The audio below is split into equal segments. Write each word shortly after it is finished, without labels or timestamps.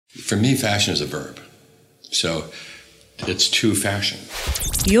For me, fashion is a verb. So it's to fashion.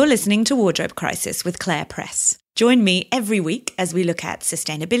 You're listening to Wardrobe Crisis with Claire Press. Join me every week as we look at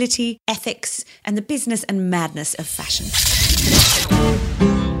sustainability, ethics, and the business and madness of fashion.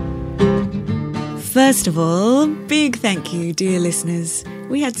 First of all, big thank you, dear listeners.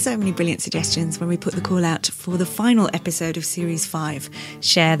 We had so many brilliant suggestions when we put the call out for the final episode of Series 5,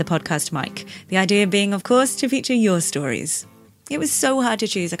 Share the Podcast Mic. The idea being, of course, to feature your stories. It was so hard to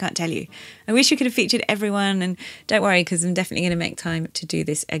choose, I can't tell you. I wish we could have featured everyone, and don't worry, because I'm definitely going to make time to do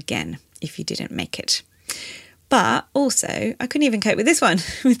this again if you didn't make it. But also, I couldn't even cope with this one,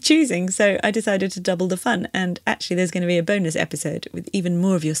 with choosing, so I decided to double the fun, and actually there's going to be a bonus episode with even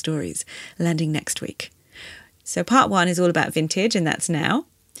more of your stories landing next week. So part 1 is all about vintage, and that's now.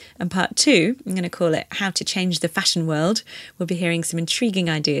 And part 2, I'm going to call it How to Change the Fashion World. We'll be hearing some intriguing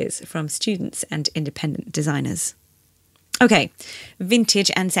ideas from students and independent designers. Okay, vintage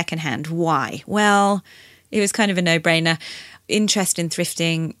and secondhand. Why? Well, it was kind of a no-brainer. Interest in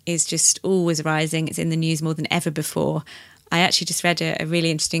thrifting is just always rising. It's in the news more than ever before. I actually just read a really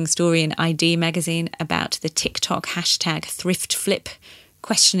interesting story in ID magazine about the TikTok hashtag thrift flip,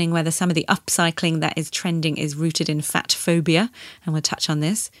 questioning whether some of the upcycling that is trending is rooted in fat phobia, and we'll touch on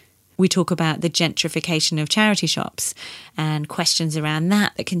this. We talk about the gentrification of charity shops and questions around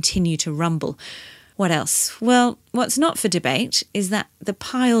that continue to rumble. What else? Well, what's not for debate is that the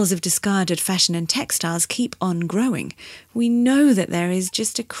piles of discarded fashion and textiles keep on growing. We know that there is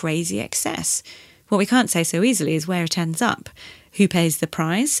just a crazy excess. What we can't say so easily is where it ends up. Who pays the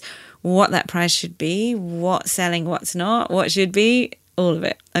price? What that price should be? What's selling, what's not? What should be? All of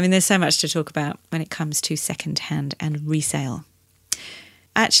it. I mean, there's so much to talk about when it comes to second-hand and resale.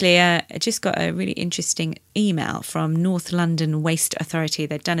 Actually, I just got a really interesting email from North London Waste Authority.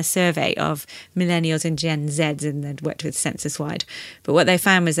 They'd done a survey of millennials and Gen Zs, and they'd worked with Census-wide. But what they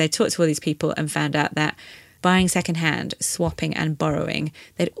found was they talked to all these people and found out that buying second-hand, swapping and borrowing,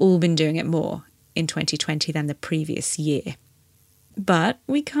 they'd all been doing it more in 2020 than the previous year. But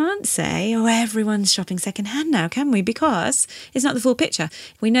we can't say, everyone's shopping second-hand now, can we? Because it's not the full picture.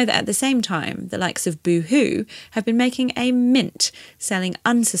 We know that at the same time, the likes of Boohoo have been making a mint selling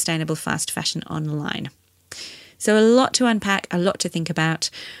unsustainable fast fashion online. So a lot to unpack, a lot to think about.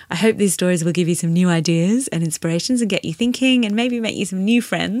 I hope these stories will give you some new ideas and inspirations and get you thinking and maybe make you some new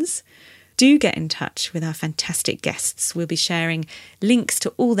friends. Do get in touch with our fantastic guests. We'll be sharing links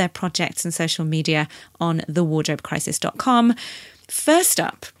to all their projects and social media on thewardrobecrisis.com. First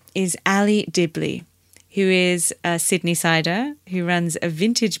up is Ali Dibley, who is a Sydney-sider who runs a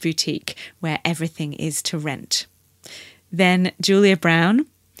vintage boutique where everything is to rent. Then Julia Brown,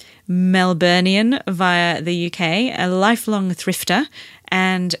 Melburnian via the UK, a lifelong thrifter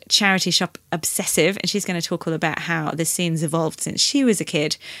and charity shop obsessive, and she's going to talk all about how the scene's evolved since she was a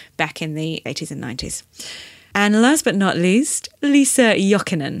kid back in the 80s and 90s. And last but not least, Lisa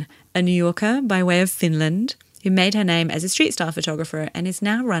Jokinen, a New Yorker by way of Finland, who made her name as a street style photographer and is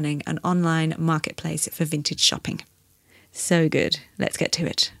now running an online marketplace for vintage shopping. So good. Let's get to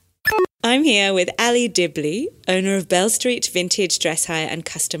it. I'm here with Ali Dibley, owner of Bell Street Vintage Dress Hire and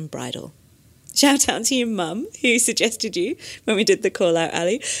Custom Bridal. Shout out to your mum, who suggested you when we did the call out,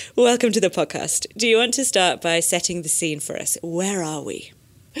 Ali. Welcome to the podcast. Do you want to start by setting the scene for us? Where are we?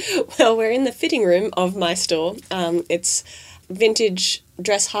 Well, we're in the fitting room of my store. It's vintage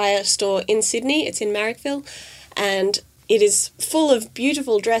dress hire store in Sydney. It's in Marrickville, and it is full of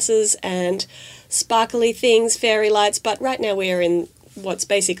beautiful dresses and sparkly things, fairy lights, but right now we are in what's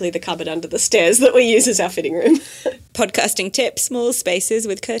basically the cupboard under the stairs that we use as our fitting room. Podcasting tip: small spaces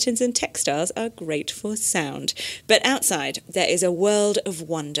with curtains and textiles are great for sound. But outside, there is a world of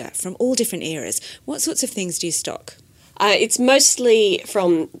wonder from all different eras. What sorts of things do you stock? It's mostly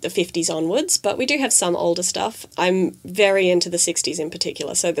from the 50s onwards, but we do have some older stuff. I'm very into the 60s in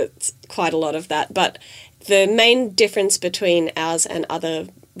particular, so that's quite a lot of that. But the main difference between ours and other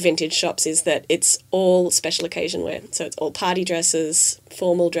vintage shops is that it's all special occasion wear. So it's all party dresses,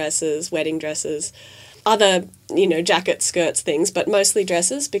 formal dresses, wedding dresses, other, jackets, skirts, things, but mostly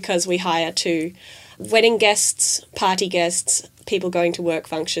dresses, because we hire to wedding guests, party guests, people going to work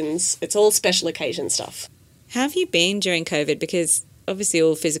functions. It's all special occasion stuff. How have you been during COVID? Because obviously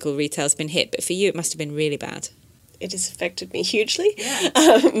all physical retail's been hit, but for you it must have been really bad. It has affected me hugely.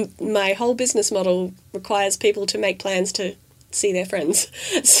 Yeah. My whole business model requires people to make plans to see their friends.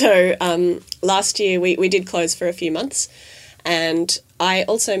 So last year we did close for a few months, and I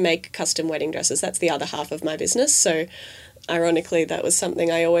also make custom wedding dresses. That's the other half of my business. So ironically, that was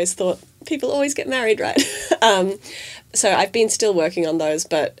something I always thought, people always get married, right? So I've been still working on those,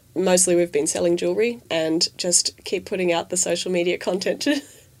 but mostly we've been selling jewellery and just keep putting out the social media content to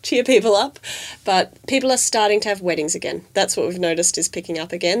cheer people up. But people are starting to have weddings again. That's what we've noticed is picking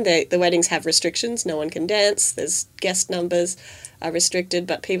up again. The weddings have restrictions. No one can dance. There's guest numbers are restricted,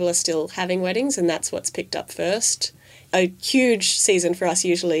 but people are still having weddings, and that's what's picked up first. A huge season for us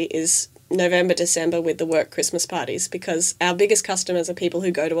usually is November, December with the work Christmas parties, because our biggest customers are people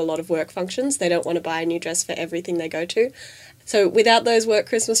who go to a lot of work functions. They don't want to buy a new dress for everything they go to. So without those work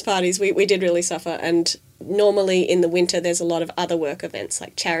Christmas parties, we did really suffer. And normally in the winter, there's a lot of other work events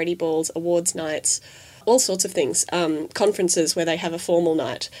like charity balls, awards nights, all sorts of things, conferences where they have a formal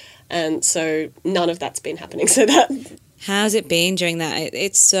night. And so none of that's been happening. So that... How's it been during that?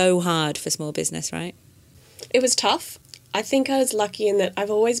 It's so hard for small business, right? It was tough. I think I was lucky in that I've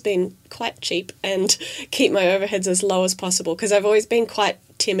always been quite cheap and keep my overheads as low as possible, because I've always been quite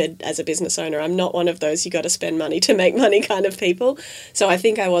timid as a business owner. I'm not one of those you got to spend money to make money kind of people. So I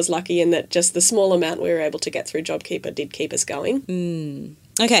think I was lucky in that just the small amount we were able to get through JobKeeper did keep us going.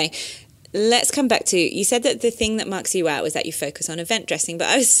 Okay. Let's come back to, you said that the thing that marks you out was that you focus on event dressing, but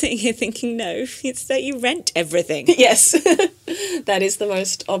I was sitting here thinking, no, it's that you rent everything. Yes, that is the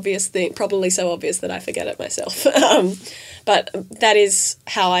most obvious thing, probably so obvious that I forget it myself. But that is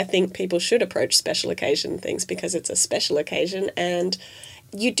how I think people should approach special occasion things, because it's a special occasion and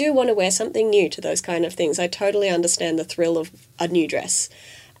you do want to wear something new to those kind of things. I totally understand the thrill of a new dress,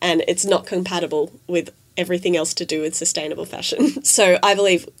 and it's not compatible with everything else to do with sustainable fashion. So I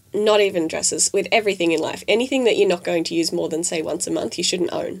believe not even dresses, with everything in life, anything that you're not going to use more than, say, once a month, you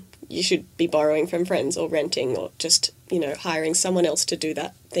shouldn't own. You should be borrowing from friends or renting or just, hiring someone else to do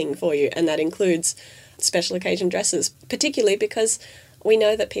that thing for you. And that includes special occasion dresses, particularly because we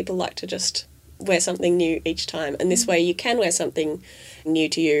know that people like to just wear something new each time. And this way you can wear something new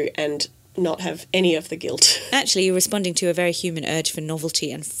to you and not have any of the guilt. Actually, you're responding to a very human urge for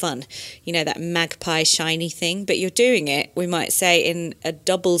novelty and fun. That magpie shiny thing, but you're doing it, we might say, in a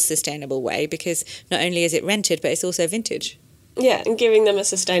double sustainable way, because not only is it rented, but it's also vintage. Yeah, and giving them a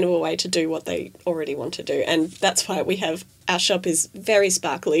sustainable way to do what they already want to do. And that's why our shop is very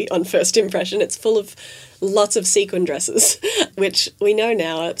sparkly on first impression. It's full of lots of sequin dresses, which we know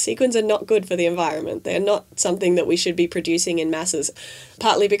now, sequins are not good for the environment. They're not something that we should be producing in masses,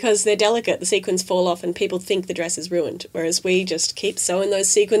 partly because they're delicate. The sequins fall off and people think the dress is ruined, whereas we just keep sewing those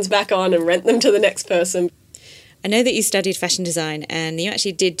sequins back on and rent them to the next person. I know that you studied fashion design and you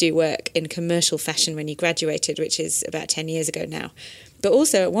actually did do work in commercial fashion when you graduated, which is about 10 years ago now. But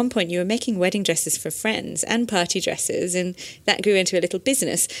also at one point you were making wedding dresses for friends and party dresses, and that grew into a little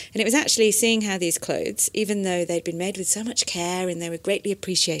business. And it was actually seeing how these clothes, even though they'd been made with so much care and they were greatly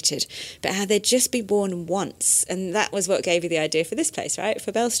appreciated, but how they'd just be worn once. And that was what gave you the idea for this place, right?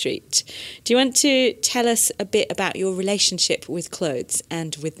 For Bell Street. Do you want to tell us a bit about your relationship with clothes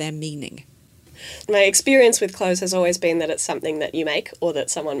and with their meaning? My experience with clothes has always been that it's something that you make or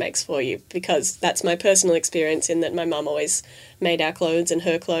that someone makes for you, because that's my personal experience in that my mum always made our clothes and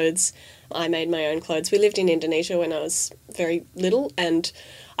her clothes. I made my own clothes. We lived in Indonesia when I was very little, and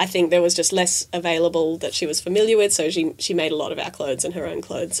I think there was just less available that she was familiar with, so she made a lot of our clothes and her own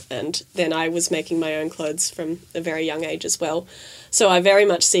clothes. And then I was making my own clothes from a very young age as well. So I very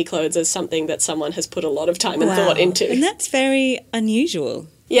much see clothes as something that someone has put a lot of time and thought into. And that's very unusual.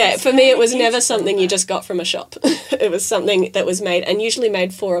 Yeah, for me it was never something you just got from a shop. It was something that was made, and usually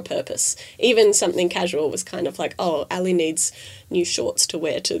made for a purpose. Even something casual was kind of like, oh, Ali needs new shorts to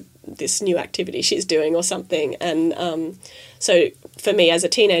wear to this new activity she's doing or something. And so for me as a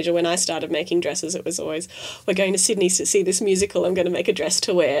teenager, when I started making dresses, it was always, we're going to Sydney to see this musical, I'm going to make a dress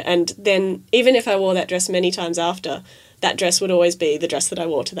to wear. And then even if I wore that dress many times after, that dress would always be the dress that I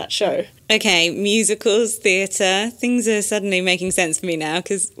wore to that show. Okay, musicals, theatre, things are suddenly making sense for me now,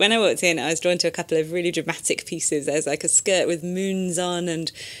 because when I walked in, I was drawn to a couple of really dramatic pieces. There's like a skirt with moons on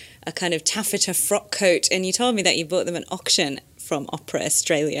and a kind of taffeta frock coat, and you told me that you bought them at auction from Opera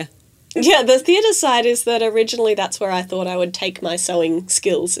Australia. Yeah, the theatre side is that originally that's where I thought I would take my sewing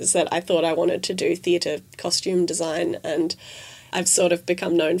skills, is that I thought I wanted to do theatre costume design, and I've sort of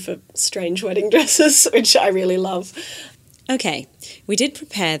become known for strange wedding dresses, which I really love. Okay, we did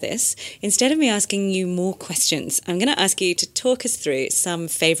prepare this. Instead of me asking you more questions, I'm going to ask you to talk us through some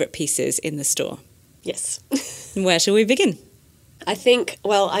favourite pieces in the store. Yes. Where shall we begin? I think,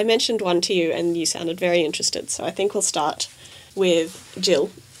 well, I mentioned one to you and you sounded very interested, so I think we'll start with Jill.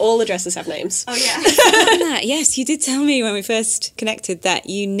 All the dresses have names. Oh, yeah. Yes, you did tell me when we first connected that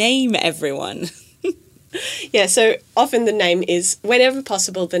you name everyone. Yeah, so often the name is, whenever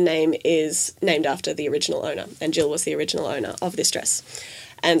possible, the name is named after the original owner, and Jill was the original owner of this dress.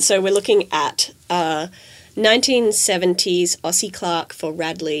 And so we're looking at 1970s Aussie Clark for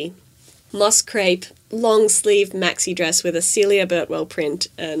Radley moss crepe, long sleeve maxi dress with a Celia Birtwell print.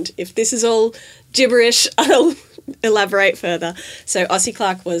 And if this is all gibberish, I'll elaborate further. So Ossie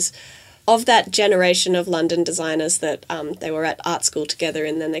Clark was of that generation of London designers that they were at art school together,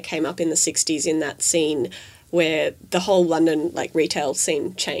 and then they came up in the 60s in that scene where the whole London retail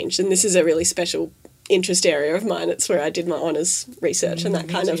scene changed. And this is a really special interest area of mine. It's where I did my honours research and that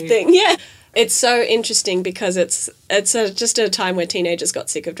kind of thing. Yeah. It's so interesting because it's just a time where teenagers got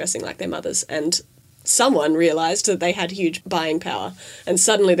sick of dressing like their mothers, and someone realised that they had huge buying power, and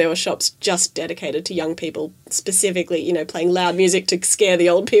suddenly there were shops just dedicated to young people, specifically, playing loud music to scare the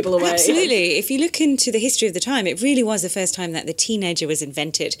old people away. Absolutely. If you look into the history of the time, it really was the first time that the teenager was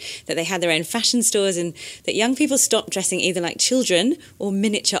invented, that they had their own fashion stores, and that young people stopped dressing either like children or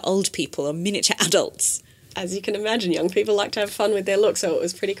miniature old people or miniature adults. As you can imagine, young people like to have fun with their look, so it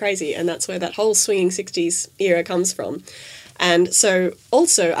was pretty crazy, and that's where that whole swinging 60s era comes from. And so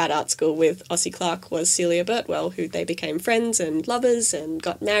also at art school with Ossie Clark was Celia Birtwell, who they became friends and lovers and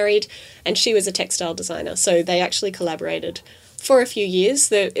got married, and she was a textile designer. So they actually collaborated for a few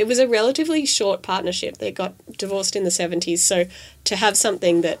years. It was a relatively short partnership. They got divorced in the 70s, so to have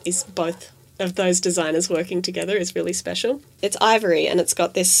something that is both of those designers working together is really special. It's ivory, and it's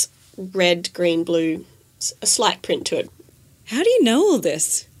got this red, green, blue, a slight print to it. How do you know all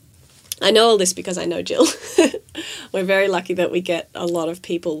this? I know all this because I know Jill. We're very lucky that we get a lot of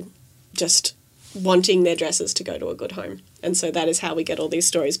people just wanting their dresses to go to a good home. And so that is how we get all these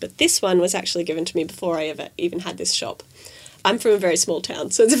stories. But this one was actually given to me before I ever even had this shop. I'm from a very small town,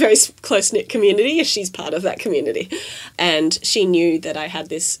 so it's a very close-knit community. She's part of that community. And she knew that I had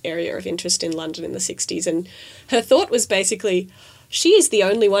this area of interest in London in the 60s. And her thought was basically, she is the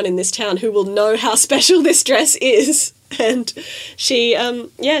only one in this town who will know how special this dress is. And she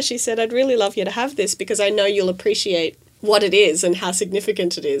said, I'd really love you to have this because I know you'll appreciate what it is and how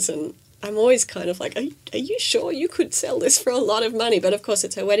significant it is. And I'm always kind of like, are you sure you could sell this for a lot of money? But of course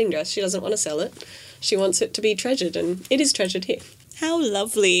it's her wedding dress. She doesn't want to sell it. She wants it to be treasured, and it is treasured here. How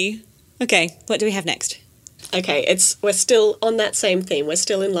lovely. Okay, what do we have next? Okay, we're still on that same theme. We're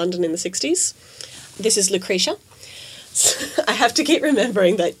still in London in the 60s. This is Lucretia. I have to keep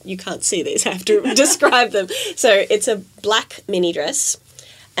remembering that you can't see these. I have to describe them. So it's a black mini dress,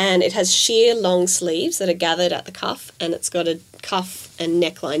 and it has sheer long sleeves that are gathered at the cuff, and it's got a cuff and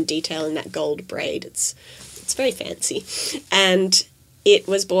neckline detail in that gold braid. It's very fancy. And it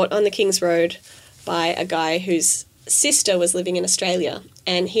was bought on the King's Road by a guy whose sister was living in Australia,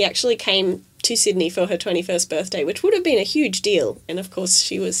 and he actually came to Sydney for her 21st birthday, which would have been a huge deal. And of course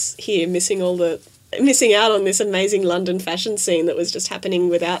she was here missing out on this amazing London fashion scene that was just happening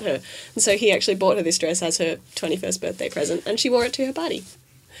without her. And so he actually bought her this dress as her 21st birthday present, and she wore it to her party.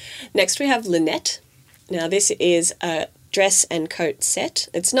 Next we have Lynette. Now this is a dress and coat set.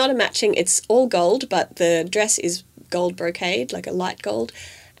 It's not a matching, it's all gold, but the dress is gold brocade, like a light gold,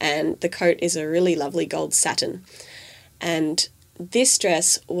 and the coat is a really lovely gold satin. And this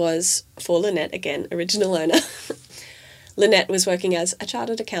dress was for Lynette, again, original owner. Lynette was working as a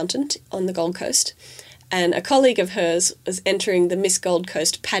chartered accountant on the Gold Coast, and a colleague of hers was entering the Miss Gold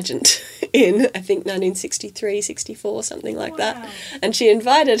Coast pageant in, I think, 1963, 64, something like that. And she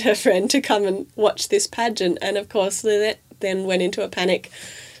invited her friend to come and watch this pageant, and of course Lynette then went into a panic,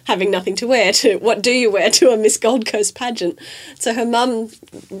 having nothing to wear to, what do you wear to a Miss Gold Coast pageant? So her mum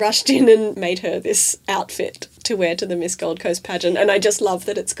rushed in and made her this outfit to wear to the Miss Gold Coast pageant, and I just love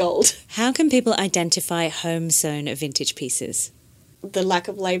that it's gold. How can people identify home-sewn vintage pieces? The lack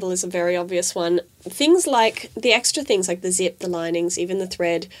of label is a very obvious one. Things like, the extra things like the zip, the linings, even the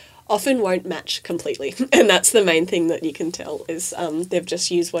thread, often won't match completely. And that's the main thing that you can tell, is they've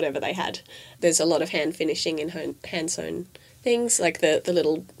just used whatever they had. There's a lot of hand finishing in hand-sewn things, like the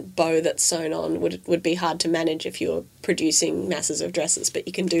little bow that's sewn on would be hard to manage if you're producing masses of dresses, but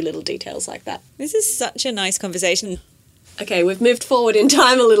you can do little details like that. This is such a nice conversation. Okay, we've moved forward in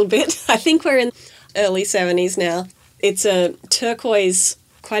time a little bit. I think we're in early 70s now. It's a turquoise,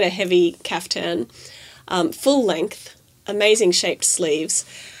 quite a heavy caftan, full length, amazing shaped sleeves,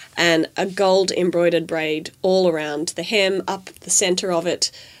 and a gold embroidered braid all around the hem, up the centre of it,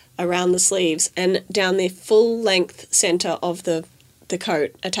 around the sleeves, and down the full length centre of the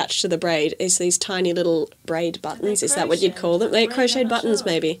coat attached to the braid is these tiny little braid buttons. Is that what you'd call them? They're crocheted buttons,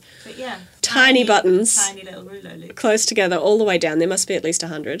 maybe. But yeah. Tiny buttons. Tiny little rouleau loops. Close together all the way down. There must be at least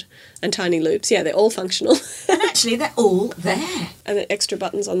 100. And tiny loops. Yeah, they're all functional. And actually, they're all there. And the extra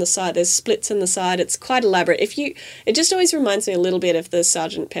buttons on the side. There's splits in the side. It's quite elaborate. It just always reminds me a little bit of the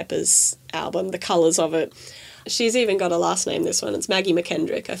Sgt. Pepper's album, the colours of it. She's even got a last name, this one. It's Maggie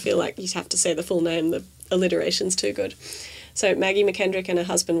McKendrick. I feel like you'd have to say the full name. The alliteration's too good. So Maggie McKendrick and her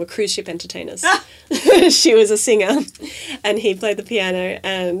husband were cruise ship entertainers. She was a singer and he played the piano,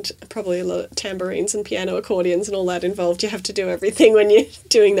 and probably a lot of tambourines and piano accordions and all that involved. You have to do everything when you're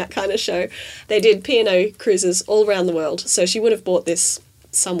doing that kind of show. They did P&O cruises all around the world, so she would have bought this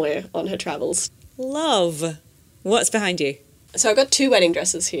somewhere on her travels. Love. What's behind you? So I've got 2 wedding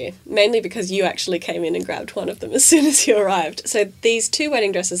dresses here, mainly because you actually came in and grabbed one of them as soon as you arrived. So these 2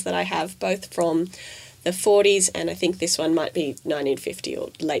 wedding dresses that I have, both from the 40s, and I think this one might be 1950 or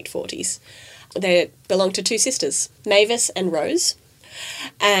late 40s. They belong to 2 sisters, Mavis and Rose.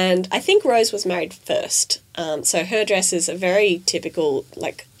 And I think Rose was married first. So her dresses are very typical,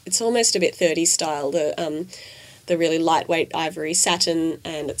 like it's almost a bit 30s style, the really lightweight ivory satin,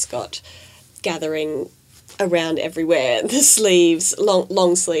 and it's got gathering around everywhere. The sleeves,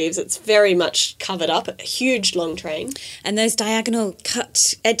 long sleeves, it's very much covered up, a huge long train. And those diagonal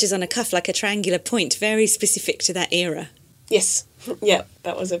cut edges on a cuff like a triangular point, very specific to that era. Yes, yeah,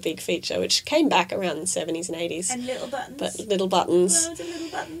 that was a big feature, which came back around the 70s and 80s. And little buttons. But little buttons. Loads of little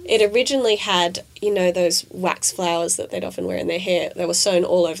buttons. It originally had, you know, those wax flowers that they'd often wear in their hair. They were sewn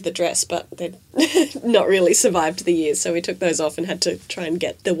all over the dress, but they'd not really survived the years, so we took those off and had to try and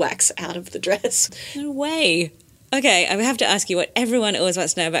get the wax out of the dress. No way. Okay, I have to ask you what everyone always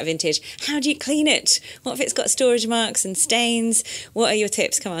wants to know about vintage. How do you clean it? What if it's got storage marks and stains? What are your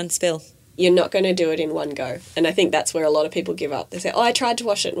tips? Come on, spill. You're not going to do it in one go. And I think that's where a lot of people give up. They say, oh, I tried to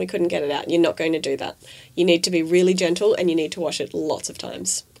wash it and we couldn't get it out. You're not going to do that. You need to be really gentle and you need to wash it lots of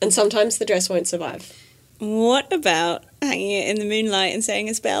times. And sometimes the dress won't survive. What about hanging it in the moonlight and saying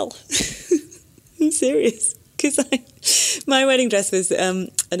a spell? I'm serious. Because my wedding dress was an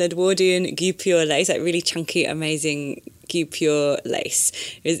Edwardian guipure lace, like really chunky, amazing guipure lace.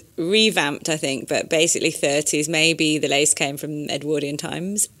 It was revamped, I think, but basically 30s. Maybe the lace came from Edwardian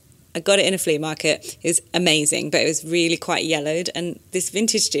times. I got it in a flea market. It was amazing, but it was really quite yellowed. And this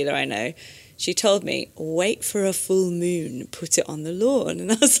vintage dealer I know, she told me, wait for a full moon, put it on the lawn. And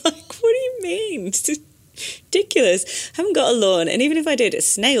I was like, what do you mean? It's ridiculous. I haven't got a lawn. And even if I did,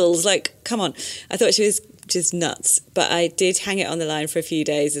 it's snails. Like, come on. I thought she was just nuts. But I did hang it on the line for a few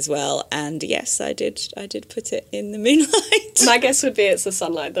days as well. And yes, I did put it in the moonlight. My guess would be it's the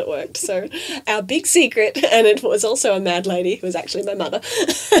sunlight that worked. So our big secret, and it was also a mad lady who was actually my mother.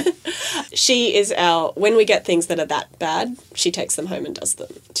 She is when we get things that are that bad, she takes them home and does them.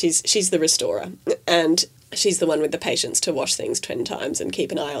 She's the restorer. And she's the one with the patience to wash things 10 times and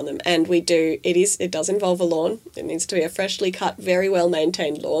keep an eye on them. And it does involve a lawn. It needs to be a freshly cut, very well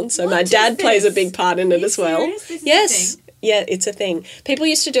maintained lawn. So my dad plays a big part in it as well. Yes. Yeah, it's a thing. People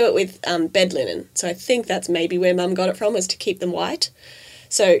used to do it with bed linen. So I think that's maybe where Mum got it from, was to keep them white.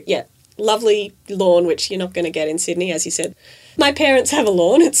 So yeah, lovely lawn, which you're not going to get in Sydney, as you said. My parents have a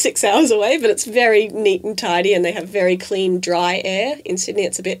lawn. It's 6 hours away, but it's very neat and tidy, and they have very clean, dry air. In Sydney,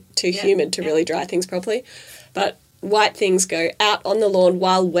 it's a bit too humid to really dry things properly. But white things go out on the lawn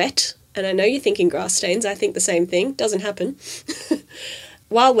while wet. And I know you're thinking grass stains. I think the same thing. Doesn't happen.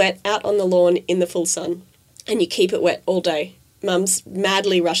 While wet, out on the lawn in the full sun. And you keep it wet all day. Mum's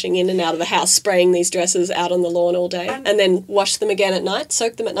madly rushing in and out of the house, spraying these dresses out on the lawn all day. And then wash them again at night,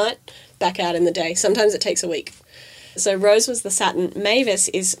 soak them at night, back out in the day. Sometimes it takes a week. So Rose was the satin. Mavis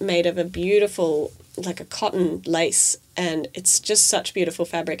is made of a beautiful, like a cotton lace, and it's just such beautiful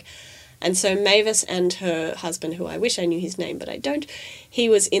fabric. And so Mavis and her husband, who I wish I knew his name, but I don't, he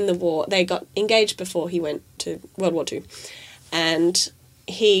was in the war. They got engaged before he went to World War II. And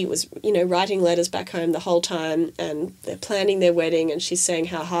he was, writing letters back home the whole time, and they're planning their wedding, and she's saying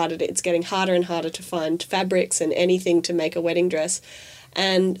how hard it's getting harder and harder to find fabrics and anything to make a wedding dress.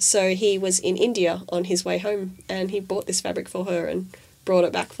 And so he was in India on his way home, and he bought this fabric for her and brought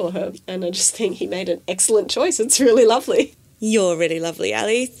it back for her. And I just think he made an excellent choice. It's really lovely. You're really lovely,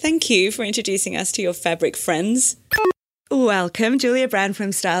 Ali. Thank you for introducing us to your fabric friends. Welcome, Julia Brown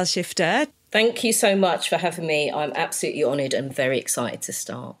from Style Shifter. Thank you so much for having me. I'm absolutely honoured and very excited to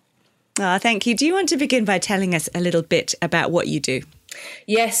start. Thank you. Do you want to begin by telling us a little bit about what you do?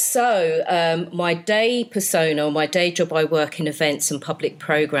 Yes, so my day persona, my day job, I work in events and public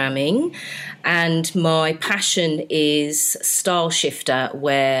programming, and my passion is Style Shifter,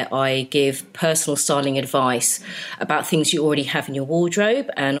 where I give personal styling advice about things you already have in your wardrobe,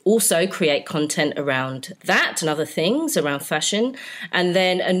 and also create content around that and other things around fashion. And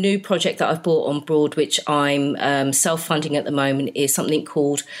then a new project that I've brought on board, which I'm self-funding at the moment, is something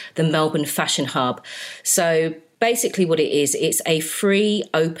called the Melbourne Fashion Hub. So basically what it is, it's a free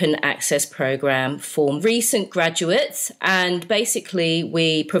open access program for recent graduates. And basically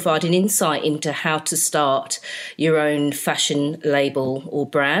we provide an insight into how to start your own fashion label or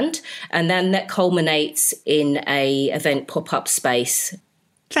brand. And then that culminates in a event pop-up space.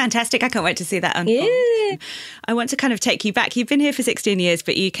 Fantastic. I can't wait to see that unfold. Yeah. I want to kind of take you back. You've been here for 16 years,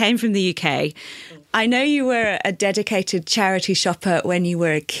 but you came from the UK. I know you were a dedicated charity shopper when you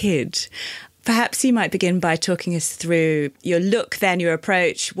were a kid. Perhaps you might begin by talking us through your look then, your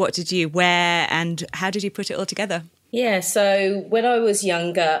approach. What did you wear and how did you put it all together? Yeah, so when I was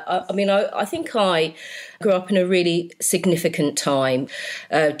younger, I think I grew up in a really significant time.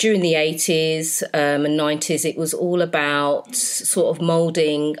 During the 80s and 90s, it was all about sort of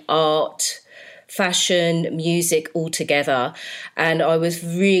moulding art, fashion, music all together. And I was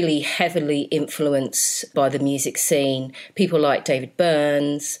really heavily influenced by the music scene. People like David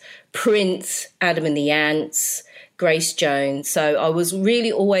Burns, Prince, Adam and the Ants, Grace Jones. So I was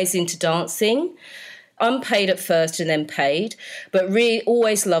really always into dancing. Unpaid at first and then paid, but really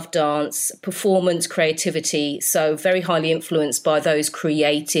always loved dance, performance, creativity. So very highly influenced by those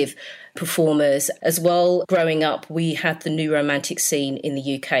creative performers as well. Growing up, we had the new romantic scene in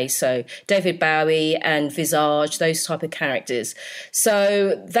the UK. So David Bowie and Visage, those type of characters.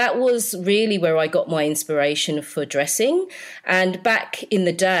 So that was really where I got my inspiration for dressing. And back in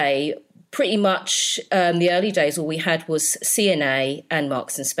the day, pretty much the early days, all we had was C&A and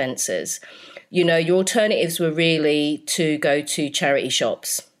Marks and Spencer's. You know, your alternatives were really to go to charity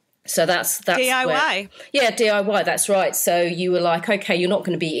shops. So that's DIY. DIY, that's right. So you were like, okay, you're not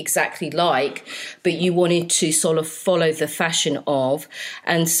going to be exactly like, but you wanted to sort of follow the fashion of.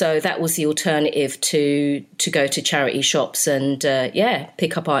 And so that was the alternative to go to charity shops and,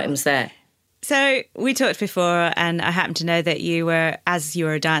 pick up items there. So we talked before, and I happen to know that you were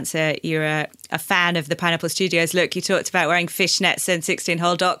a dancer, you're a fan of the Pineapple Studios look. You talked about wearing fishnets and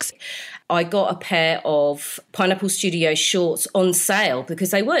 16-hole docks. I got a pair of Pineapple Studio shorts on sale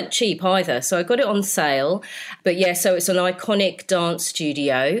because they weren't cheap either. So I got it on sale. But yeah, so it's an iconic dance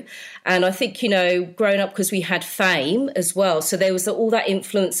studio. And I think, you know, growing up, because we had Fame as well. So there was all that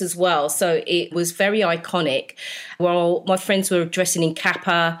influence as well. So it was very iconic. While my friends were dressing in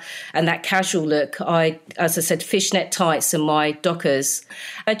Kappa and that casual look, as I said, fishnet tights and my Dockers.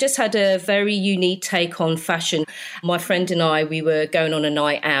 I just had a very unique take on fashion. My friend and I, we were going on a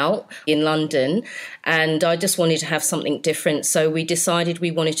night out in London and I just wanted to have something different. So we decided we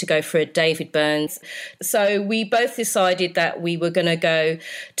wanted to go for a David Burns. So we both decided that we were going to go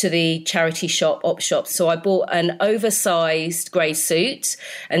to the charity shop, op shop. So I bought an oversized grey suit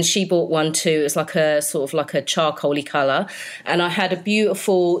and she bought one too. It's like a sort of like a charcoaly colour. And I had a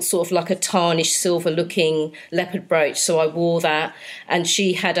beautiful sort of like a tarnished silver looking leopard brooch. So I wore that and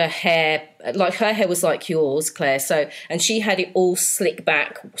she had her hair, like her hair was like yours, Claire. So, and she had it all slick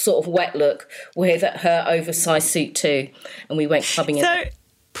back, sort of wet look with her oversized suit too. And we went clubbing in. So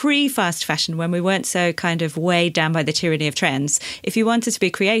pre-fast fashion, when we weren't so kind of weighed down by the tyranny of trends, if you wanted to be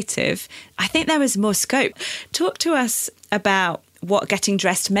creative, I think there was more scope. Talk to us about what getting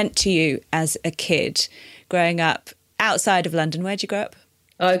dressed meant to you as a kid growing up outside of London. Where'd you grow up?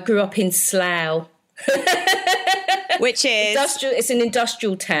 I grew up in Slough. Which is? It's an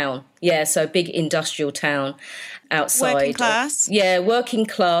industrial town. Yeah, so a big industrial town outside. Working class? Working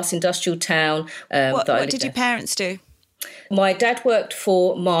class, industrial town. What did your parents do? My dad worked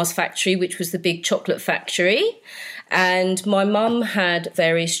for Mars Factory, which was the big chocolate factory. And my mum had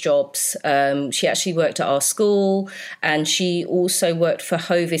various jobs. She actually worked at our school and she also worked for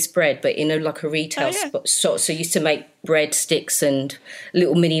Hovis Bread, but in a retail shop. So used to make bread sticks and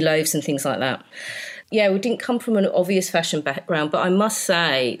little mini loaves and things like that. Yeah, we didn't come from an obvious fashion background, but I must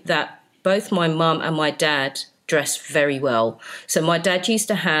say that both my mum and my dad dressed very well. So my dad used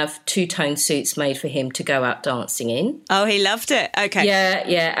to have two-tone suits made for him to go out dancing in. Oh, he loved it. Okay.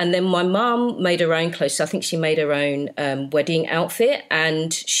 Yeah. And then my mum made her own clothes. So I think she made her own wedding outfit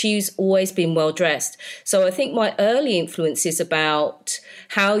and she's always been well dressed. So I think my early influence is about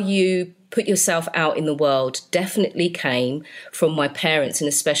how you put yourself out in the world definitely came from my parents and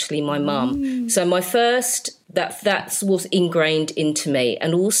especially my mum. So my first, that was ingrained into me.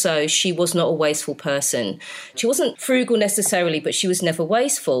 And also she was not a wasteful person. She wasn't frugal necessarily, but she was never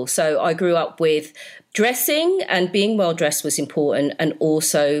wasteful. So I grew up with dressing and being well dressed was important and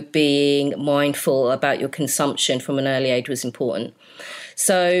also being mindful about your consumption from an early age was important.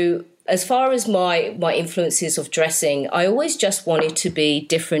 So as far as my influences of dressing, I always just wanted to be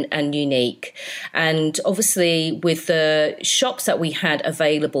different and unique. And obviously with the shops that we had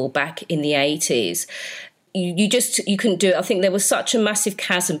available back in the 80s, you couldn't do it. I think there was such a massive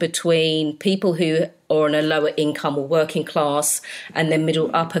chasm between people who are on a lower income or working class and then middle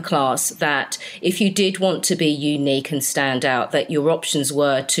upper class, that if you did want to be unique and stand out, that your options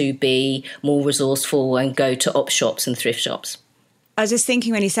were to be more resourceful and go to op shops and thrift shops. I was just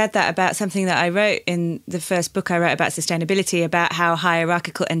thinking when you said that about something that I wrote in the first book I wrote about sustainability, about how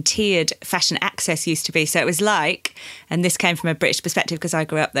hierarchical and tiered fashion access used to be. So it was like, and this came from a British perspective because I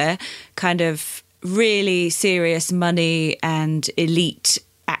grew up there, kind of really serious money and elite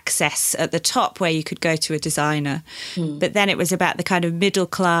access at the top where you could go to a designer. But then it was about the kind of middle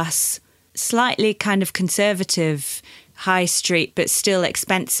class, slightly kind of conservative high street, but still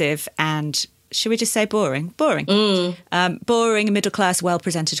expensive and, should we just say boring? Boring. Boring, middle-class,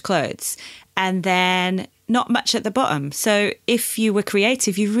 well-presented clothes. And then not much at the bottom. So if you were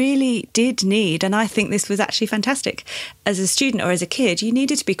creative, you really did need, and I think this was actually fantastic, as a student or as a kid, you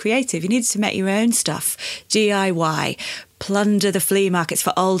needed to be creative. You needed to make your own stuff, DIY, plunder the flea markets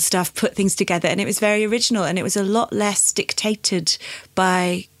for old stuff, put things together. And it was very original, and it was a lot less dictated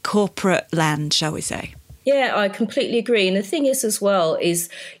by corporate land, shall we say. Yeah, I completely agree. And the thing is as well is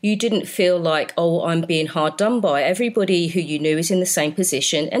you didn't feel like, oh, I'm being hard done by. Everybody who you knew is in the same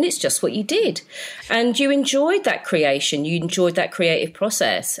position and it's just what you did. And you enjoyed that creation. You enjoyed that creative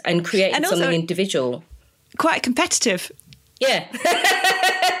process and created something individual. Quite competitive. Yeah.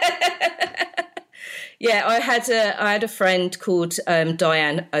 Yeah, I had a friend called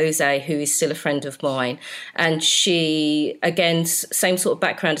Diane Oze, who is still a friend of mine, and she, again, same sort of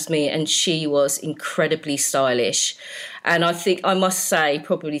background as me, and she was incredibly stylish. And I think I must say,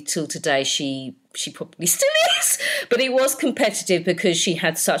 probably till today, she probably still is, but it was competitive because she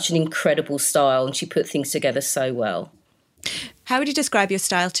had such an incredible style and she put things together so well. How would you describe your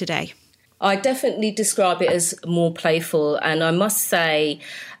style today? I definitely describe it as more playful, and I must say,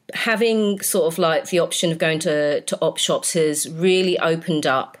 having sort of like the option of going to op shops has really opened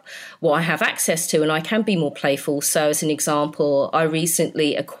up what I have access to, and I can be more playful. So as an example, I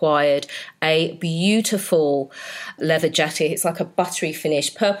recently acquired a beautiful leather jacket. It's like a buttery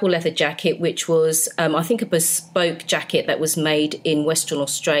finish purple leather jacket, which was, I think, a bespoke jacket that was made in Western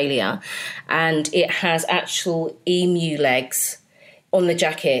Australia, and it has actual emu legs on the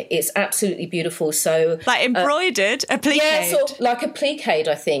jacket. It's absolutely beautiful. So like embroidered, a pliqué. Yeah, sort of like a pliqué,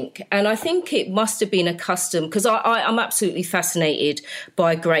 I think. And I think it must have been a custom, because I'm absolutely fascinated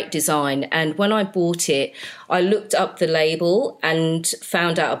by great design. And when I bought it, I looked up the label and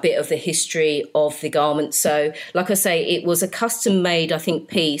found out a bit of the history of the garment. So like I say, it was a custom made, I think,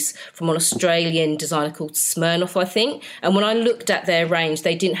 piece from an Australian designer called Smirnoff, I think. And when I looked at their range,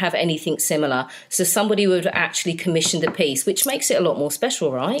 they didn't have anything similar. So somebody would have actually commissioned the piece, which makes it a lot more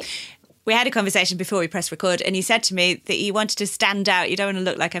special, right? We had a conversation before we pressed record, and you said to me that you wanted to stand out. You don't want to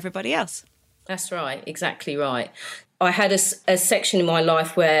look like everybody else. That's right. Exactly right. I had a section in my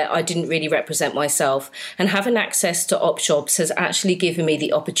life where I didn't really represent myself, and having access to op shops has actually given me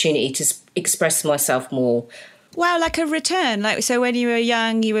the opportunity to express myself more. Wow, like a return. Like, so when you were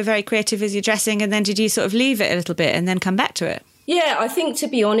young, you were very creative as you're dressing, and then did you sort of leave it a little bit and then come back to it? Yeah, I think, to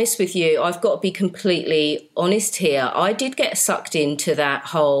be honest with you, I've got to be completely honest here. I did get sucked into that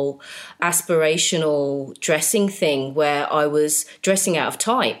whole aspirational dressing thing where I was dressing out of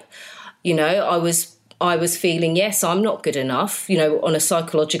type. You know, I was feeling, yes, I'm not good enough, you know, on a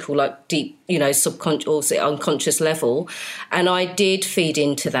psychological, like deep, you know, subconscious or unconscious level. And I did feed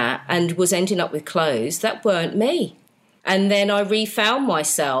into that and was ending up with clothes that weren't me. And then I refound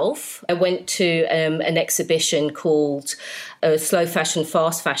myself. I went to an exhibition called Slow Fashion,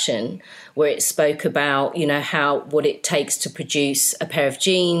 Fast Fashion, where it spoke about, you know, what it takes to produce a pair of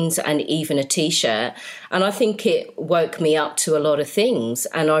jeans and even a T-shirt. And I think it woke me up to a lot of things.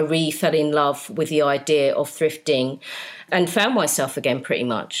 And I fell in love with the idea of thrifting and found myself again, pretty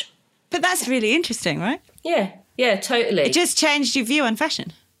much. But that's really interesting, right? Yeah, totally. It just changed your view on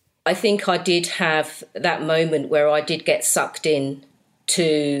fashion. I think I did have that moment where I did get sucked in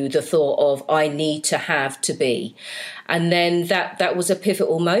to the thought of I need to have to be. And then that was a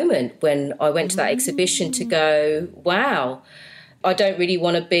pivotal moment when I went to that exhibition to go, wow, I don't really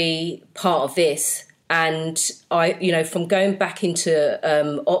want to be part of this. And I, you know, from going back into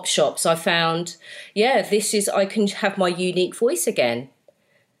op shops, I found, I can have my unique voice again.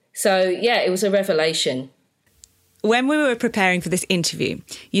 So, yeah, it was a revelation. When we were preparing for this interview,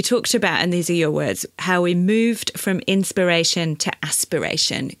 you talked about, and these are your words, how we moved from inspiration to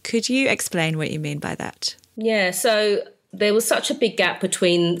aspiration. Could you explain what you mean by that? Yeah, so there was such a big gap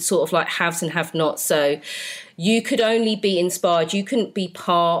between sort of like haves and have-nots. So you could only be inspired. You couldn't be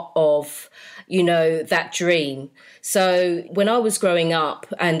part of, that dream. So when I was growing up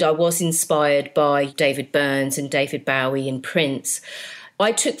and I was inspired by David Burns and David Bowie and Prince,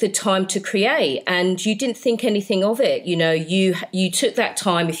 I took the time to create, and you didn't think anything of it. You took that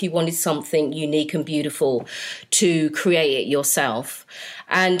time if you wanted something unique and beautiful to create it yourself.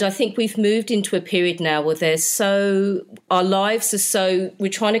 And I think we've moved into a period now where our lives are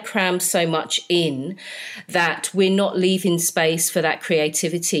we're trying to cram so much in that we're not leaving space for that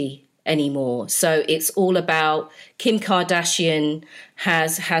creativity anymore. So it's all about Kim Kardashian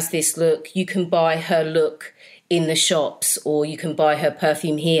has this look. You can buy her look in the shops, or you can buy her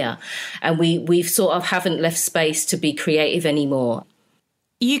perfume here. And we've sort of haven't left space to be creative anymore.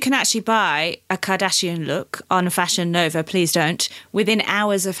 You can actually buy a Kardashian look on Fashion Nova, please don't, within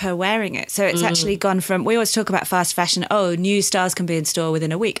hours of her wearing it. So it's actually gone from, we always talk about fast fashion, new styles can be in store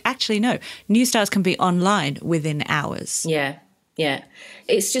within a week. Actually, no, new styles can be online within hours. Yeah.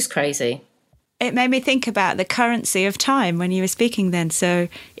 It's just crazy. It made me think about the currency of time when you were speaking then. So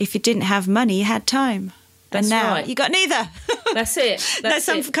if you didn't have money, you had time. But now right. you got neither. That's it. That's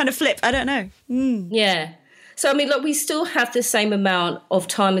some kind of flip. I don't know. Yeah. So, I mean, look, we still have the same amount of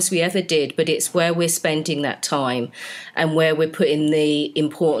time as we ever did, but it's where we're spending that time and where we're putting the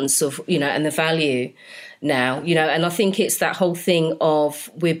importance of, and the value now, and I think it's that whole thing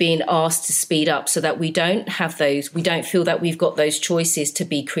of we're being asked to speed up so that we don't feel that we've got those choices to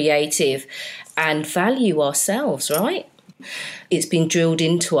be creative and value ourselves, right? It's been drilled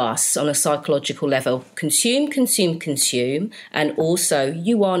into us on a psychological level. Consume, consume, consume. And also,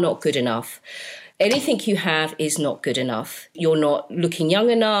 you are not good enough. Anything you have is not good enough. You're not looking young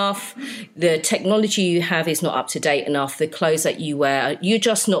enough. The technology you have is not up to date enough. The clothes that you wear, you're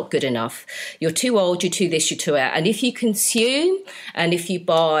just not good enough. You're too old, you're too this, you're too that. And if you consume, and if you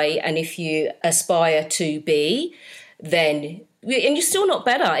buy, and if you aspire to be, then... And you're still not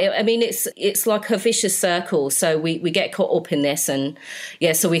better. I mean, it's like a vicious circle. So we get caught up in this. And,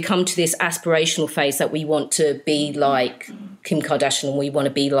 so we come to this aspirational phase that we want to be like Kim Kardashian, and we want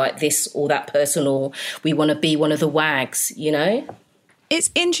to be like this or that person, or we want to be one of the wags,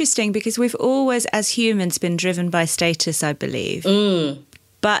 It's interesting because we've always, as humans, been driven by status, I believe.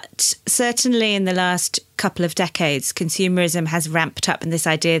 But certainly in the last couple of decades, consumerism has ramped up, and this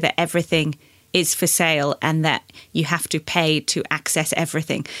idea that everything is for sale and that you have to pay to access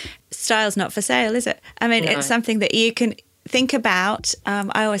everything. Style's not for sale, is it? I mean, It's something that you can think about.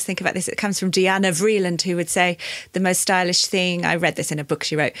 I always think about this. It comes from Diana Vreeland, who would say the most stylish thing, I read this in a book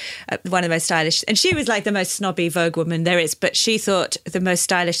she wrote, one of the most stylish, and she was like the most snobby Vogue woman there is, but she thought the most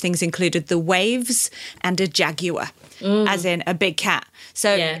stylish things included the waves and a Jaguar, as in a big cat.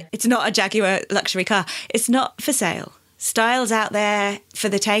 So It's not a Jaguar luxury car. It's not for sale. Style's out there for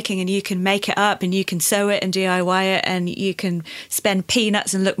the taking, and you can make it up and you can sew it and DIY it, and you can spend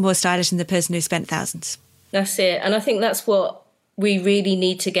peanuts and look more stylish than the person who spent thousands. That's it. And I think that's what we really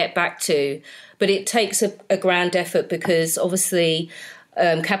need to get back to. But it takes a grand effort because obviously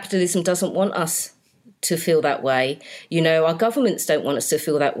capitalism doesn't want us to feel that way. Our governments don't want us to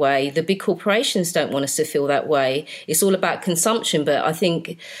feel that way. The big corporations don't want us to feel that way. It's all about consumption. But I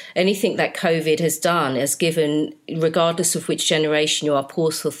think anything that COVID has done has given, regardless of which generation you are,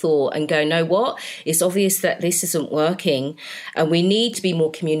 pause for thought and go, know what? It's obvious that this isn't working, and we need to be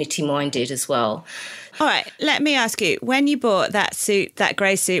more community minded as well. All right, let me ask you, when you bought that suit, that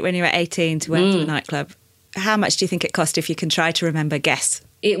grey suit when you were 18 to wear to the nightclub, how much do you think it cost, if you can try to remember, guess?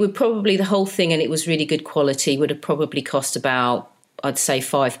 It would probably, the whole thing, and it was really good quality, would have probably cost about, I'd say,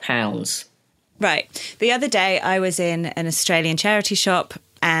 £5. Right. The other day I was in an Australian charity shop,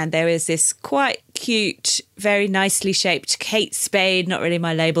 and there was this quite cute, very nicely shaped Kate Spade, not really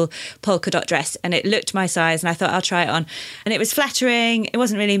my label, polka dot dress. And it looked my size, and I thought I'll try it on. And it was flattering. It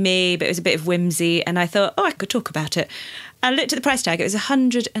wasn't really me, but it was a bit of whimsy. And I thought, I could talk about it. I looked at the price tag. It was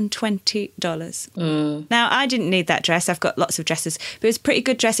 $120. Now, I didn't need that dress. I've got lots of dresses. But it was a pretty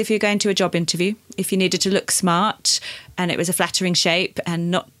good dress if you're going to a job interview, if you needed to look smart, and it was a flattering shape and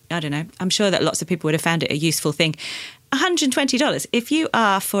not, I don't know, I'm sure that lots of people would have found it a useful thing. $120. If you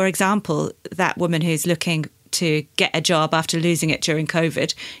are, for example, that woman who's looking to get a job after losing it during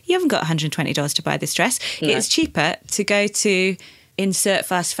COVID, you haven't got $120 to buy this dress. No. It's cheaper to go to insert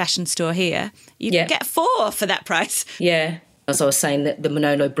fast fashion store here. You can get 4 for that price. Yeah. As I was saying, that the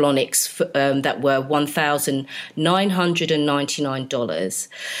Manolo Blahniks that were $1,999.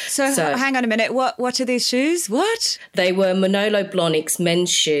 So hang on a minute. What are these shoes? What? They were Manolo Blahniks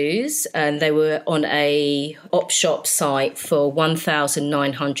men's shoes, and they were on a op shop site for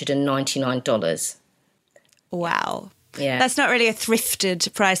 $1,999. Wow. Yeah. That's not really a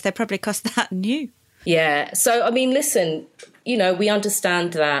thrifted price. They probably cost that new. Yeah. So, I mean, listen, we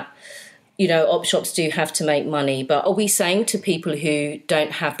understand that, op shops do have to make money, but are we saying to people who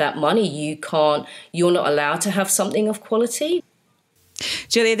don't have that money, you're not allowed to have something of quality?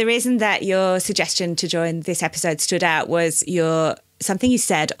 Julia, the reason that your suggestion to join this episode stood out was something you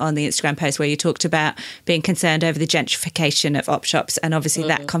said on the Instagram post where you talked about being concerned over the gentrification of op shops. And obviously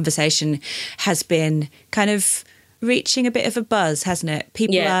that conversation has been kind of reaching a bit of a buzz, hasn't it?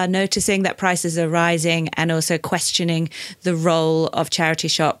 People are noticing that prices are rising and also questioning the role of charity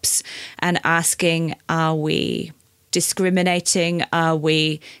shops and asking, are we discriminating? Are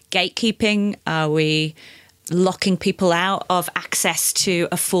we gatekeeping? Are we locking people out of access to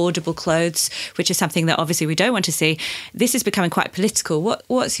affordable clothes, which is something that obviously we don't want to see? This is becoming quite political.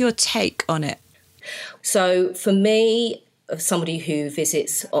 What's your take on it? So for me, as somebody who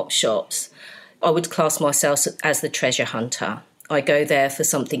visits op shops, I would class myself as the treasure hunter. I go there for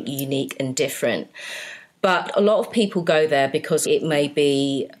something unique and different. But a lot of people go there because it may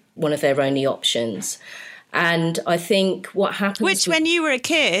be one of their only options. And I think what happens... Which, when you were a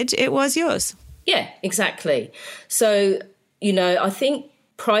kid, it was yours. Yeah, exactly. So, I think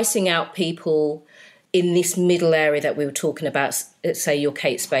pricing out people in this middle area that we were talking about, let's say your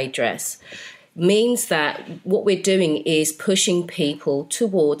Kate Spade dress, means that what we're doing is pushing people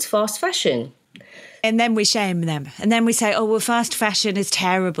towards fast fashion. And then we shame them. And then we say, oh, well, fast fashion is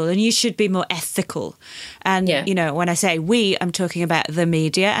terrible and you should be more ethical. And, when I say we, I'm talking about the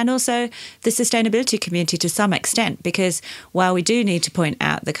media and also the sustainability community to some extent, because while we do need to point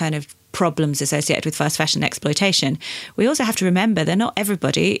out the kind of problems associated with fast fashion exploitation, we also have to remember that not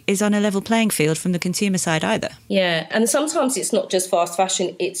everybody is on a level playing field from the consumer side either. Yeah, and sometimes it's not just fast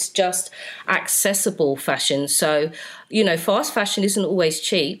fashion, it's just accessible fashion. So, fast fashion isn't always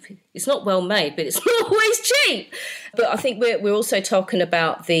cheap. It's not well made, but it's not always cheap. But I think we're also talking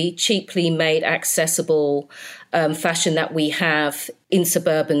about the cheaply made, accessible fashion that we have in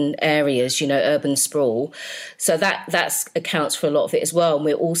suburban areas, urban sprawl. So that accounts for a lot of it as well. And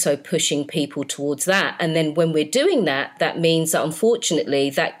we're also pushing people towards that. And then when we're doing that, that means that unfortunately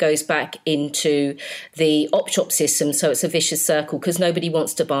that goes back into the op shop system. So it's a vicious circle because nobody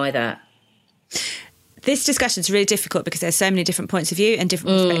wants to buy that. This discussion is really difficult because there's so many different points of view and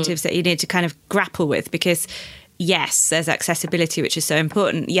different perspectives that you need to kind of grapple with, because yes, there's accessibility, which is so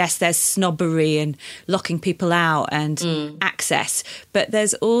important. Yes, there's snobbery and locking people out and access. But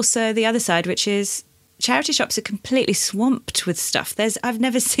there's also the other side, which is charity shops are completely swamped with stuff. I've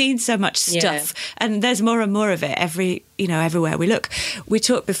never seen so much stuff, and there's more and more of it everywhere we look. We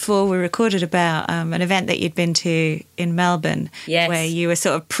talked before we recorded about an event that you'd been to in Melbourne, where you were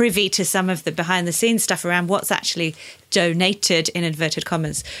sort of privy to some of the behind the scenes stuff around what's actually donated, in inverted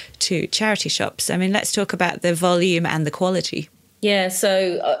commas, to charity shops. I mean, let's talk about the volume and the quality. Yeah,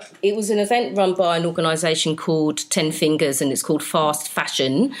 so it was an event run by an organisation called 10 Fingers, and it's called Fast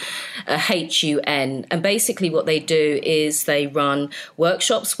Fashion, HUN. And basically what they do is they run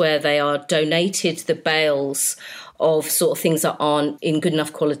workshops where they are donated the bales of sort of things that aren't in good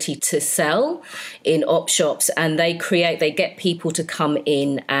enough quality to sell in op shops, and they get people to come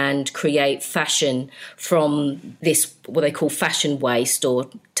in and create fashion from this, what they call fashion waste or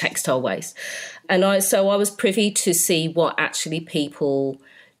textile waste. And I was privy to see what actually people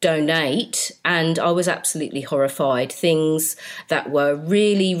donate, and I was absolutely horrified. Things that were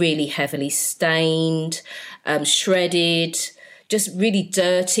really, really heavily stained, shredded, just really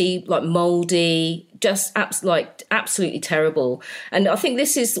dirty, like mouldy, just absolutely terrible. And I think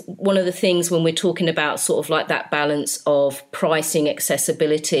this is one of the things when we're talking about sort of like that balance of pricing,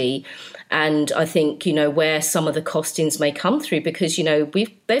 accessibility, and I think, where some of the costings may come through, because,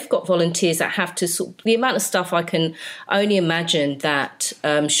 they've got volunteers that have to the amount of stuff I can only imagine that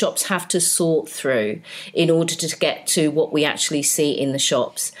shops have to sort through in order to get to what we actually see in the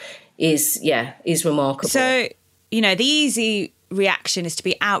shops is remarkable. So, the easy reaction is to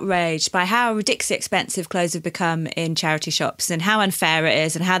be outraged by how ridiculously expensive clothes have become in charity shops and how unfair it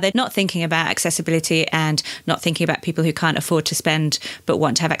is and how they're not thinking about accessibility and not thinking about people who can't afford to spend but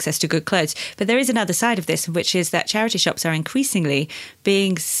want to have access to good clothes. But there is another side of this, which is that charity shops are increasingly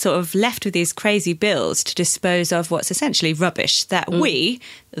being sort of left with these crazy bills to dispose of what's essentially rubbish that we,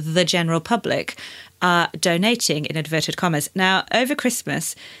 the general public, are donating, in inverted commas. Now, over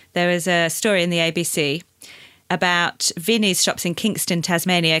Christmas, there was a story in the ABC about Vinnie's shops in Kingston,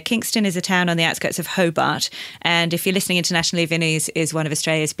 Tasmania. Kingston is a town on the outskirts of Hobart. And if you're listening internationally, Vinnie's is one of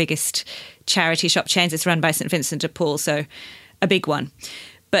Australia's biggest charity shop chains. It's run by St Vincent de Paul, so a big one.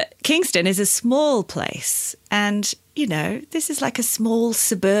 But Kingston is a small place. And, this is like a small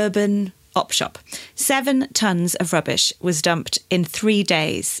suburban op shop. 7 tons of rubbish was dumped in 3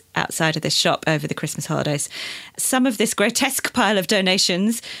 days outside of this shop over the Christmas holidays. Some of this grotesque pile of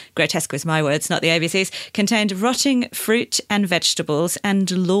donations, grotesque was my words, not the ABC's, contained rotting fruit and vegetables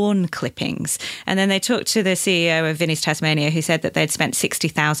and lawn clippings. And then they talked to the CEO of Vinnie's Tasmania, who said that they'd spent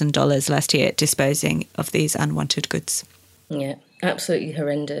 $60,000 last year disposing of these unwanted goods. Yeah, absolutely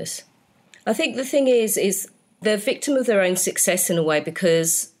horrendous. I think the thing is they're victim of their own success in a way,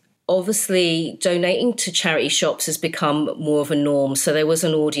 because obviously donating to charity shops has become more of a norm. So there was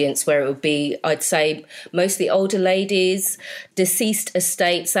an audience where it would be, I'd say, mostly older ladies, deceased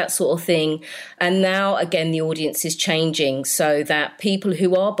estates, that sort of thing. And now, again, the audience is changing so that people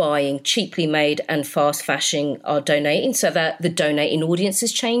who are buying cheaply made and fast fashion are donating, so that the donating audience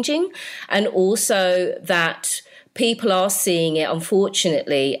is changing. And also that people are seeing it,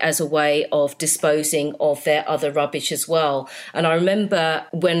 unfortunately, as a way of disposing of their other rubbish as well. And I remember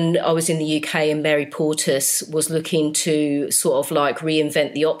when I was in the UK and Mary Portas was looking to sort of like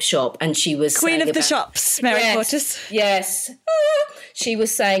reinvent the op shop, and she was Queen of the shops, Mary Portas. Yes. She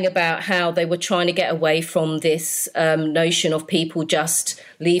was saying about how they were trying to get away from this notion of people just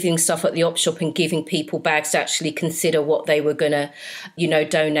leaving stuff at the op shop and giving people bags to actually consider what they were going to,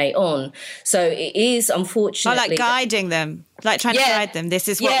 donate on. So it is, unfortunately, guiding them, like trying to guide them. This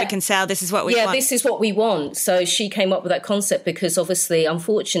is what we can sell. This is what we want. Yeah, this is what we want. So she came up with that concept because obviously,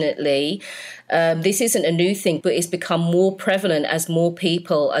 unfortunately, this isn't a new thing, but it's become more prevalent as more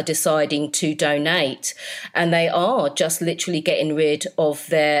people are deciding to donate, and they are just literally getting rid of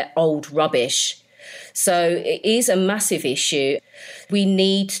their old rubbish. So it is a massive issue. We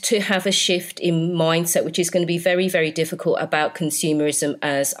need to have a shift in mindset, which is going to be very, very difficult about consumerism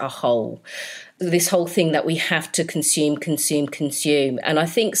as a whole. This whole thing that we have to consume. And I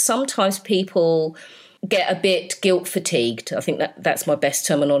think sometimes people get a bit guilt fatigued. I think that's my best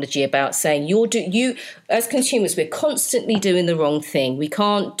terminology about saying you as consumers, we're constantly doing the wrong thing. We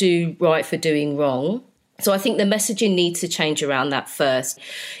can't do right for doing wrong. So I think the messaging needs to change around that first.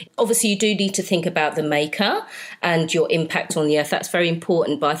 Obviously, you do need to think about the maker and your impact on the earth. That's very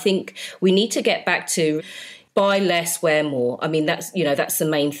important. But I think we need to get back to buy less, wear more. I mean, that's the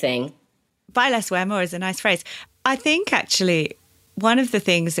main thing. Buy less, wear more is a nice phrase. I think actually one of the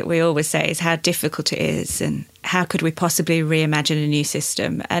things that we always say is how difficult it is and how could we possibly reimagine a new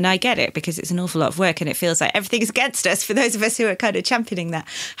system. And I get it because it's an awful lot of work and it feels like everything's against us for those of us who are kind of championing that.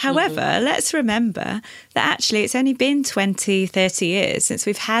 However, let's remember that actually it's only been 20, 30 years since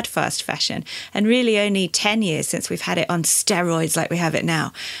we've had fast fashion, and really only 10 years since we've had it on steroids like we have it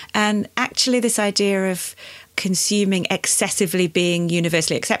now. And actually this idea of consuming excessively being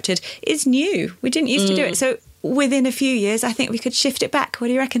universally accepted is new. We didn't used to do it. So within a few years, I think we could shift it back. What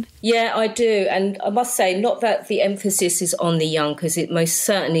do you reckon? Yeah, I do. And I must say, not that the emphasis is on the young, because it most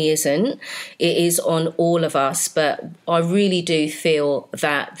certainly isn't. It is on all of us. But I really do feel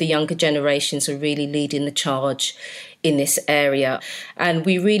that the younger generations are really leading the charge in this area. And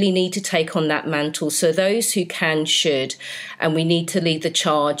we really need to take on that mantle. So those who can should. And we need to lead the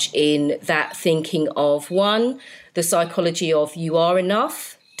charge in that thinking of, one, the psychology of you are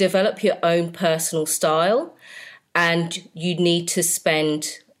enough, develop your own personal style, and you need to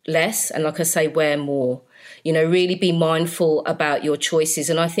spend less and, like I say, wear more. Really be mindful about your choices.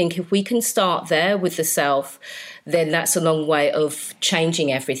 And I think if we can start there with the self, then that's a long way of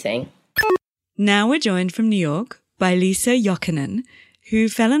changing everything. Now we're joined from New York by Lisa Jokinen, who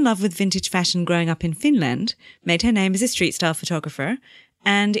fell in love with vintage fashion growing up in Finland, made her name as a street style photographer,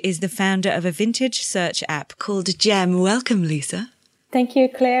 and is the founder of a vintage search app called Gem. Welcome, Lisa. Thank you,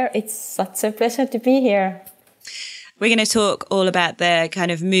 Claire. It's such a pleasure to be here. We're going to talk all about the kind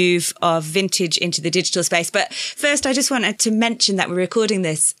of move of vintage into the digital space. But first, I just wanted to mention that we're recording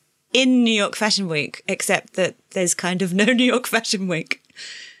this in New York Fashion Week, except that there's kind of no New York Fashion Week.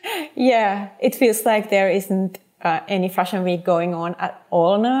 Yeah, it feels like there isn't any Fashion Week going on at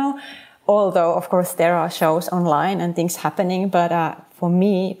all now. Although, of course, there are shows online and things happening. But for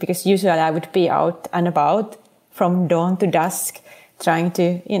me, because usually I would be out and about from dawn to dusk, trying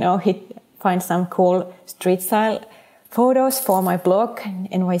to, find some cool street style photos for my blog,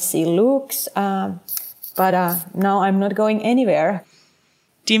 NYC Looks. But now I'm not going anywhere.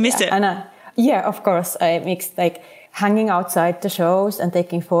 Do you miss it? And yeah, of course. I mix hanging outside the shows and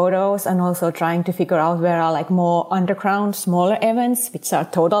taking photos, and also trying to figure out where are more underground, smaller events, which are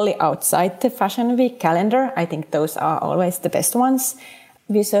totally outside the Fashion Week calendar. I think those are always the best ones.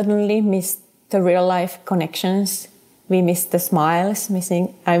 We certainly miss the real life connections. We miss the smiles.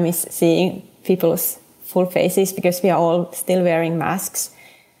 I miss seeing people's full faces because we are all still wearing masks.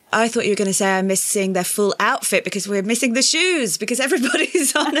 I thought you were going to say I miss seeing their full outfit because we're missing the shoes because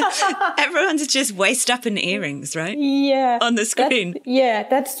everybody's everyone's just waist up in earrings, right? Yeah. On the screen.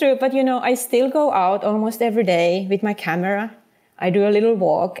 That's true. But, I still go out almost every day with my camera. I do a little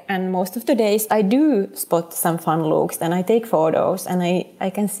walk, and most of the days I do spot some fun looks and I take photos, and I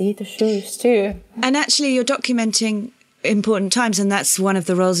can see the shoes too. And actually you're documenting important times, and that's one of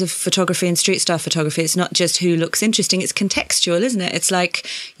the roles of photography and street style photography. It's not just who looks interesting, it's contextual, isn't it? It's like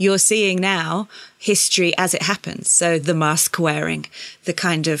you're seeing now history as it happens. So the mask wearing, the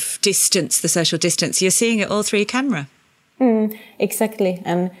kind of distance, the social distance, you're seeing it all through your camera. Exactly.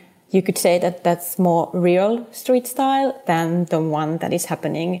 And you could say that that's more real street style than the one that is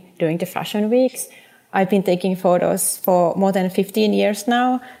happening during the fashion weeks. I've been taking photos for more than 15 years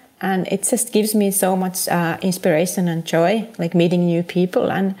now, and it just gives me so much inspiration and joy, like meeting new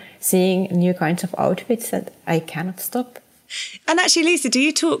people and seeing new kinds of outfits that I cannot stop. And actually, Lisa, do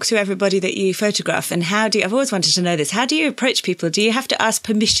you talk to everybody that you photograph? And I've always wanted to know this, how do you approach people? Do you have to ask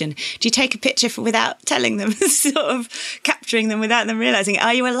permission? Do you take a picture without telling them, sort of capturing them without them realising?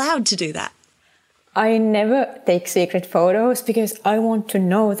 Are you allowed to do that? I never take secret photos because I want to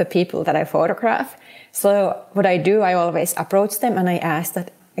know the people that I photograph. So what I do, I always approach them and I ask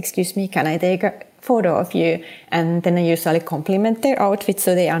that, excuse me, can I take a photo of you? And then I usually compliment their outfit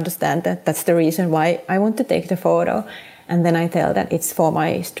so they understand that that's the reason why I want to take the photo. And then I tell that it's for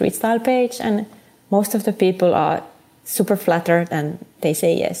my street style page, and most of the people are super flattered and they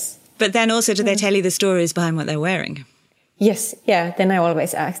say yes. But then also, do they tell you the stories behind what they're wearing? Yes, yeah. Then I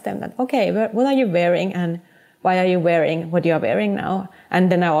always ask them that, okay, what are you wearing and why are you wearing what you are wearing now?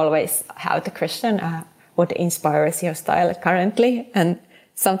 And then I always have the question, what inspires your style currently? And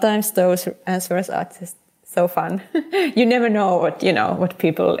sometimes those answers are just so fun. You never know what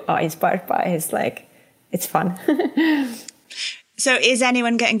people are inspired by. It's like, it's fun. So is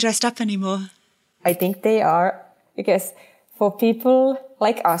anyone getting dressed up anymore? I think they are, because for people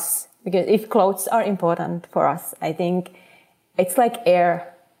like us, because if clothes are important for us, I think it's like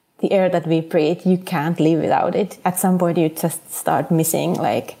air, the air that we breathe. You can't live without it. At some point you just start missing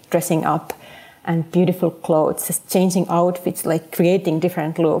like dressing up and beautiful clothes, just changing outfits, like creating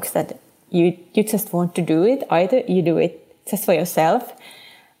different looks that you just want to do it. Either you do it just for yourself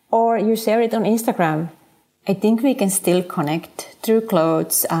or you share it on Instagram. I think we can still connect through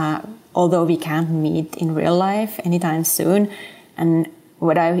clothes, although we can't meet in real life anytime soon. And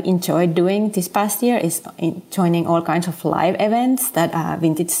what I've enjoyed doing this past year is joining all kinds of live events that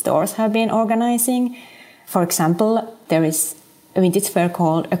vintage stores have been organizing. For example, there is a vintage fair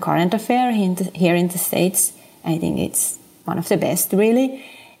called A Current Affair here in the States. I think it's one of the best, really.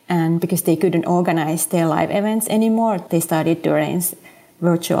 And because they couldn't organize their live events anymore, they started to arrange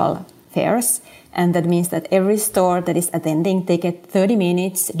virtual fairs. And that means that every store that is attending, they get 30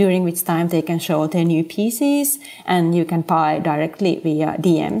 minutes, during which time they can show their new pieces, and you can buy directly via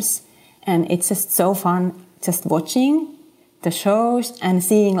DMs. And it's just so fun just watching the shows and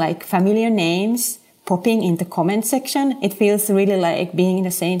seeing like familiar names popping in the comment section. It feels really like being in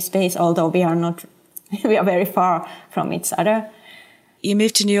the same space, although we are not, we are very far from each other. You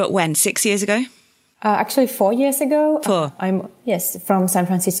moved to New York when, 6 years ago? Actually, 4 years ago. 4? I'm from San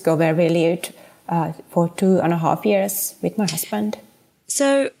Francisco, where we lived for 2.5 years with my husband.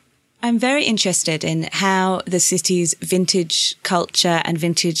 So I'm very interested in how the city's vintage culture and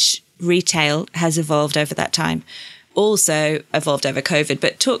vintage retail has evolved over that time. Also evolved over COVID,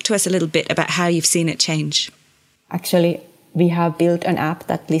 but talk to us a little bit about how you've seen it change. Actually, we have built an app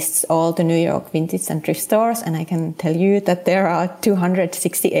that lists all the New York vintage and thrift stores, and I can tell you that there are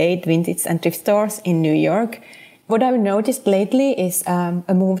 268 vintage and thrift stores in New York. What I've noticed lately is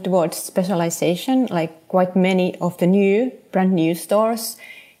a move towards specialization. Like quite many of the brand new stores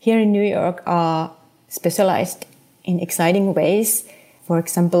here in New York are specialized in exciting ways. For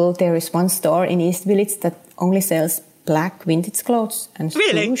example, there is one store in East Village that only sells black vintage clothes and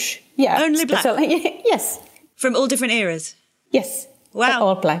Really? swoosh. Yeah, Only black? Yes. From all different eras? Yes. Wow.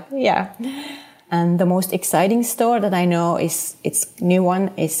 All black, yeah. And the most exciting store that I know its new one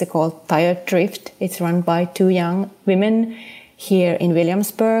is called Tired Thrift. It's run by 2 young women here in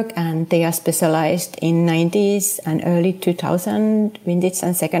Williamsburg, and they are specialized in 90s and early 2000 vintage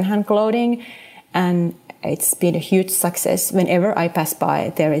and secondhand clothing. And it's been a huge success. Whenever I pass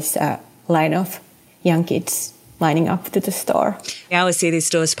by, there is a line of young kids lining up to the store. I always see these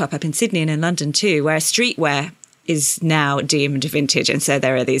stores pop up in Sydney and in London too, where streetwear is now deemed vintage. And so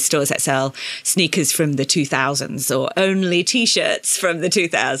there are these stores that sell sneakers from the 2000s or only T-shirts from the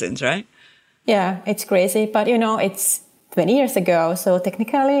 2000s, right? Yeah, it's crazy. But, it's 20 years ago. So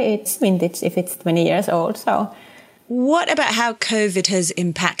technically it's vintage if it's 20 years old. So What about how COVID has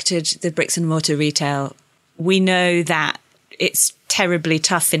impacted the bricks and mortar retail? We know that it's terribly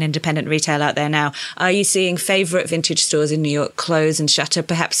tough in independent retail out there now. Are you seeing favourite vintage stores in New York close and shutter,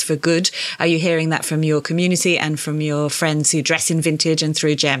 perhaps for good? Are you hearing that from your community and from your friends who dress in vintage and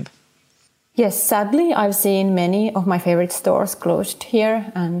through GEM? Yes, sadly, I've seen many of my favorite stores closed here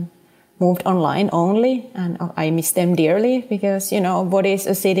and moved online only, and I miss them dearly because, what is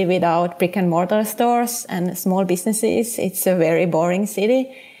a city without brick and mortar stores and small businesses? It's a very boring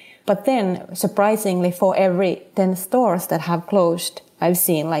city. But then, surprisingly, for every 10 stores that have closed, I've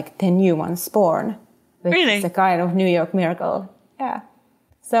seen like 10 new ones born. Which Really? is a kind of New York miracle. Yeah.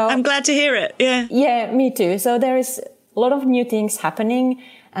 So I'm glad to hear it. Yeah. Yeah, me too. So there is a lot of new things happening,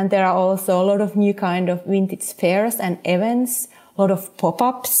 and there are also a lot of new kind of vintage fairs and events, a lot of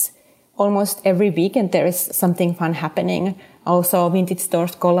pop-ups. Almost every weekend there is something fun happening. Also, vintage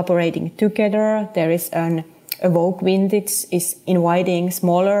stores collaborating together. There is an Evoke Vintage is inviting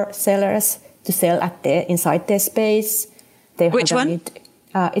smaller sellers to sell inside their space. Which one?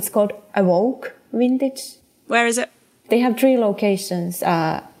 It's called Evoke Vintage. Where is it? They have 3 locations,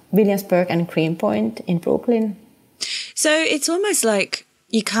 Williamsburg and Greenpoint in Brooklyn. So it's almost like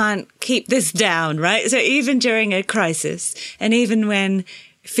you can't keep this down, right? So even during a crisis, and even when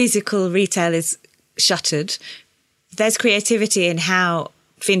physical retail is shuttered, there's creativity in how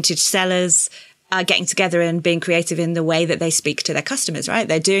vintage sellers are getting together and being creative in the way that they speak to their customers, right?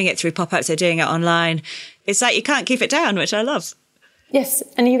 They're doing it through pop-ups, they're doing it online. It's like you can't keep it down, which I love. Yes,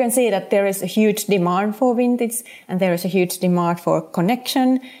 and you can see that there is a huge demand for vintage, and there is a huge demand for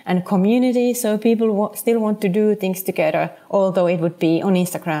connection and community. So people still want to do things together, although it would be on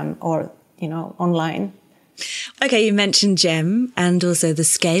Instagram or, online. Okay, you mentioned GEM and also the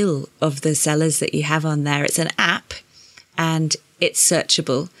scale of the sellers that you have on there. It's an app and it's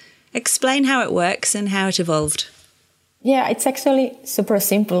searchable. Explain how it works and how it evolved. Yeah, it's actually super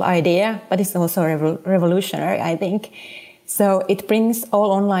simple idea, but it's also revolutionary, I think. So it brings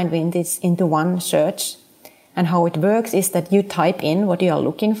all online vintage into one search. And how it works is that you type in what you are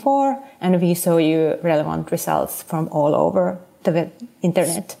looking for, and we show you relevant results from all over the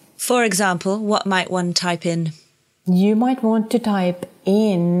internet. For example, what might one type in? You might want to type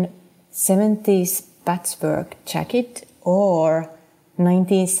in 70s patchwork jacket or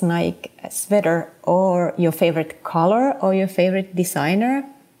 90s Nike sweater or your favorite color or your favorite designer,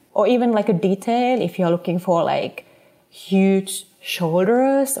 or even like a detail if you're looking for like huge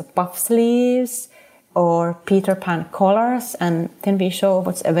shoulders or puff sleeves or Peter Pan collars, and then we show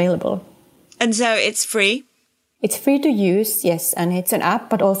what's available. And so it's free? It's free to use, yes, and it's an app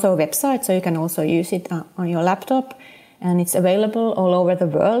but also a website, so you can also use it on your laptop, and it's available all over the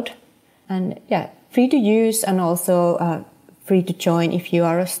world. And yeah, free to use and also free to join if you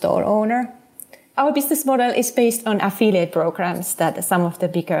are a store owner. Our business model is based on affiliate programs that some of the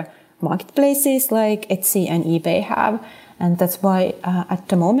bigger marketplaces like Etsy and eBay have, and that's why at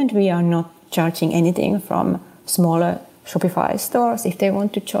the moment we are not charging anything from smaller Shopify stores if they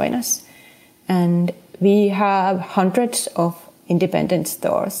want to join us. And we have hundreds of independent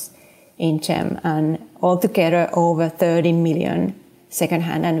stores in GEM and altogether over 30 million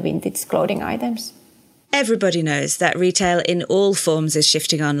secondhand and vintage clothing items. Everybody knows that retail in all forms is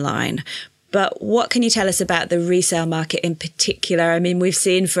shifting online. But what can you tell us about the resale market in particular? I mean, we've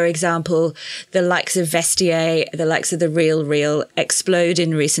seen, for example, the likes of Vestiaire, the likes of the Real explode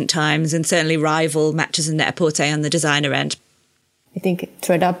in recent times and certainly rival Matches and Net-a-Porter on the designer end. I think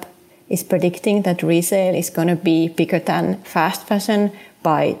ThreadUp is predicting that resale is going to be bigger than fast fashion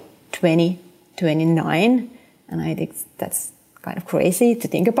by 2029. And I think that's kind of crazy to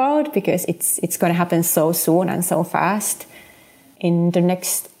think about because it's going to happen so soon and so fast. In the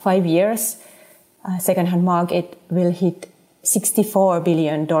next 5 years, secondhand market will hit $64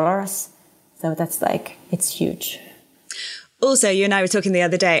 billion. So that's it's huge. Also, you and I were talking the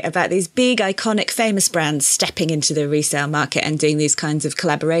other day about these big, iconic, famous brands stepping into the resale market and doing these kinds of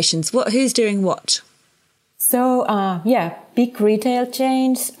collaborations. Who's doing what? So, big retail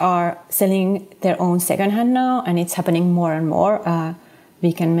chains are selling their own secondhand now, and it's happening more and more.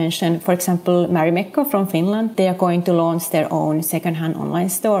 We can mention, for example, Marimekko from Finland. They are going to launch their own secondhand online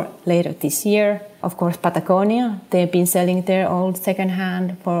store later this year. Of course, Patagonia, they've been selling their old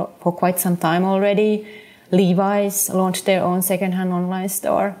secondhand for quite some time already. Levi's launched their own secondhand online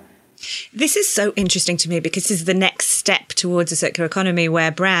store. This is so interesting to me because this is the next step towards a circular economy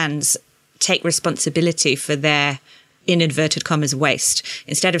where brands take responsibility for their, in inverted commas, waste.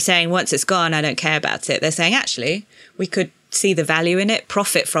 Instead of saying, once it's gone, I don't care about it, they're saying, actually, we could see the value in it,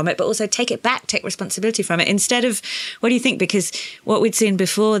 profit from it, but also take it back, take responsibility from it instead of, what do you think? Because what we'd seen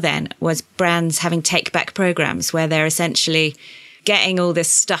before then was brands having take back programs where they're essentially getting all this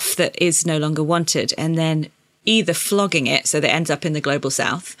stuff that is no longer wanted and then either flogging it so that it ends up in the global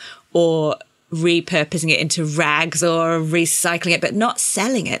south or repurposing it into rags or recycling it, but not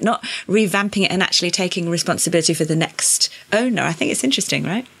selling it, not revamping it and actually taking responsibility for the next owner. I think it's interesting,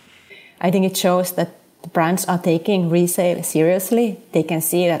 right? I think it shows that the brands are taking resale seriously. They can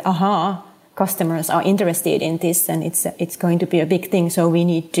see that, customers are interested in this and it's going to be a big thing. So we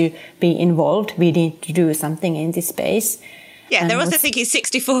need to be involved. We need to do something in this space. Yeah, they're also thinking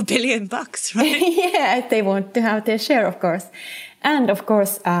 $64 billion, right? Yeah, they want to have their share, of course. And of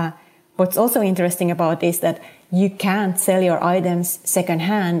course, what's also interesting about is that you can't sell your items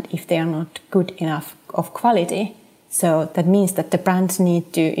secondhand if they are not good enough of quality. So that means that the brands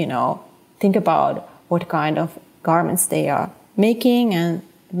need to, think about what kind of garments they are making and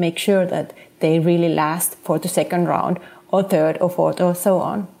make sure that they really last for the second round or third or fourth or so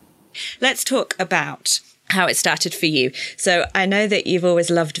on. Let's talk about how it started for you. So I know that you've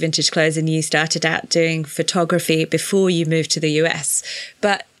always loved vintage clothes and you started out doing photography before you moved to the US.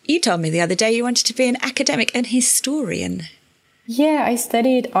 But you told me the other day you wanted to be an academic and historian. Yeah, I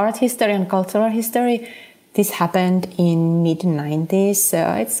studied art history and cultural history. This happened in mid-90s,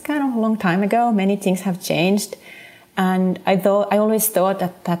 so it's kind of a long time ago. Many things have changed. And I always thought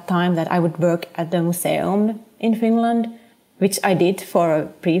at that time that I would work at the museum in Finland, which I did for a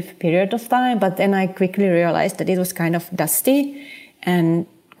brief period of time. But then I quickly realized that it was kind of dusty and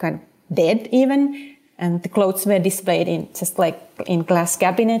kind of dead even. And the clothes were displayed in glass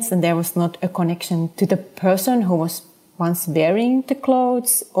cabinets, and there was not a connection to the person who was once wearing the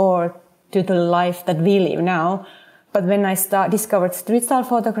clothes or to the life that we live now. But when I discovered street style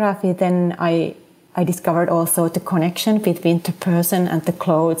photography, then I discovered also the connection between the person and the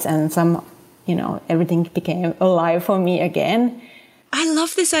clothes, and everything became alive for me again. I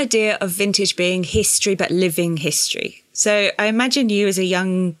love this idea of vintage being history, but living history. So I imagine you as a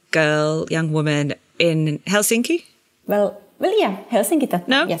young woman in Helsinki? Well, yeah, Helsinki.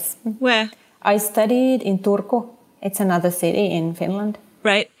 No? Yes. Where? I studied in Turku. It's another city in Finland.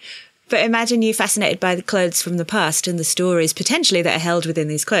 Right. But imagine you fascinated by the clothes from the past and the stories potentially that are held within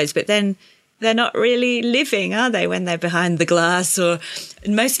these clothes, but then they're not really living, are they, when they're behind the glass or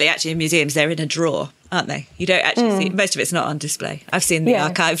mostly actually in museums, they're in a drawer, aren't they? You don't actually see, most of it's not on display. I've seen the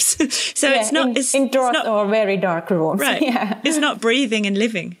archives. So yeah, it's not... in drawers or very dark rooms. Right. Yeah. It's not breathing and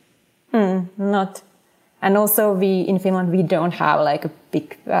living. Not. And also in Finland, we don't have like a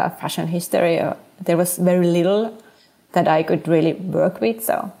big fashion history. There was very little that I could really work with,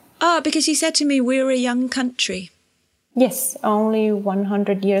 so... because you said to me we're a young country. Yes, only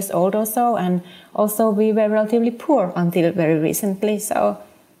 100 years old or so. And also we were relatively poor until very recently. So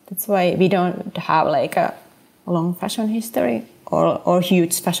that's why we don't have like a long fashion history or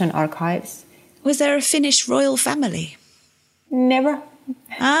huge fashion archives. Was there a Finnish royal family? Never.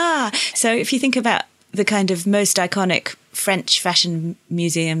 So if you think about the kind of most iconic French fashion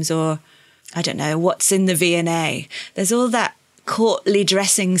museums or, I don't know, what's in the V&A, there's all that courtly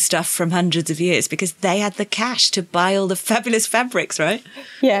dressing stuff from hundreds of years because they had the cash to buy all the fabulous fabrics, right?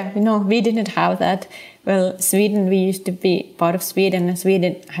 Yeah, no, we didn't have that. Well, Sweden, we used to be part of Sweden, and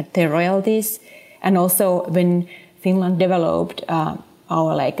Sweden had their royalties. And also when Finland developed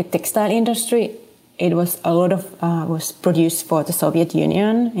our textile industry, it was a lot of was produced for the Soviet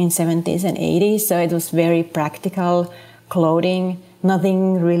Union in 70s and 80s. So it was very practical clothing,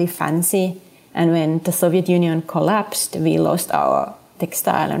 nothing really fancy. And when the Soviet Union collapsed, we lost our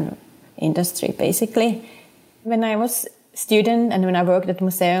textile industry, basically. When I was a student and when I worked at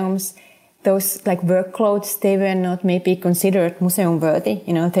museums, those work clothes, they were not maybe considered museum worthy.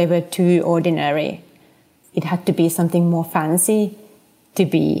 They were too ordinary. It had to be something more fancy to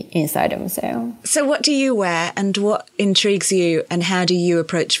be inside a museum. So what do you wear and what intrigues you and how do you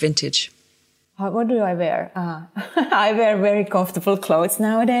approach vintage? What do I wear? I wear very comfortable clothes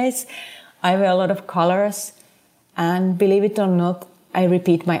nowadays. I wear a lot of colors, and believe it or not, I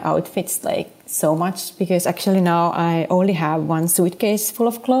repeat my outfits so much because actually now I only have one suitcase full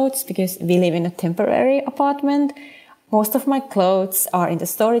of clothes because we live in a temporary apartment. Most of my clothes are in the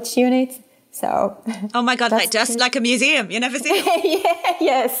storage unit, so... Oh my God, just like a museum, you never see it? Yeah,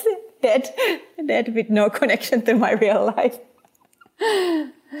 yes, dead with no connection to my real life.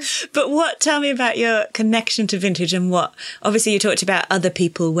 But tell me about your connection to vintage and obviously you talked about other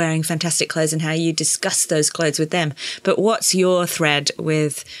people wearing fantastic clothes and how you discuss those clothes with them. But what's your thread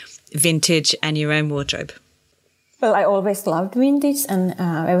with vintage and your own wardrobe? Well, I always loved vintage, and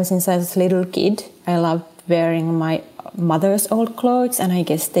ever since I was a little kid, I loved wearing my mother's old clothes, and I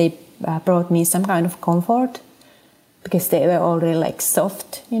guess they brought me some kind of comfort because they were already like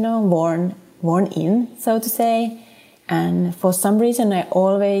soft, worn in, so to say. And for some reason, I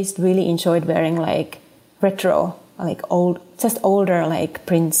always really enjoyed wearing like retro, like older like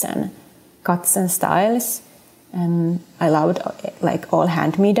prints and cuts and styles. And I loved like all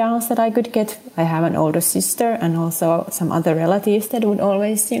hand-me-downs that I could get. I have an older sister and also some other relatives that would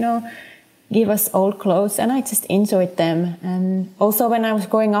always, give us old clothes, and I just enjoyed them. And also when I was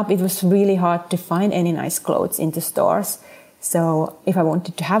growing up, it was really hard to find any nice clothes in the stores. So if I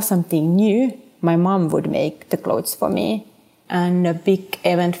wanted to have something new, my mom would make the clothes for me. And a big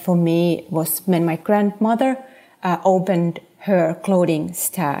event for me was when my grandmother opened her clothing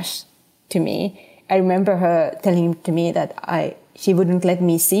stash to me. I remember her telling to me that she wouldn't let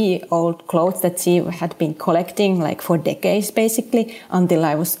me see old clothes that she had been collecting like for decades basically until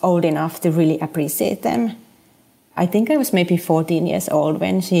I was old enough to really appreciate them. I think I was maybe 14 years old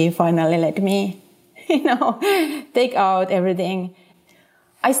when she finally let me, take out everything.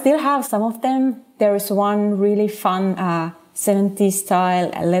 I still have some of them. There is one really fun 70s style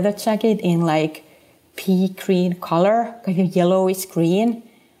leather jacket in like pea green color, like a yellowish green.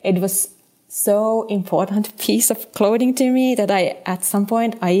 It was so important piece of clothing to me that at some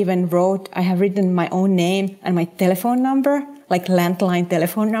point I have written my own name and my telephone number, like landline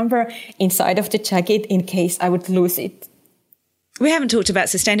telephone number, inside of the jacket in case I would lose it. We haven't talked about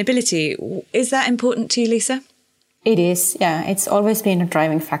sustainability. Is that important to you, Lisa? It is, yeah. It's always been a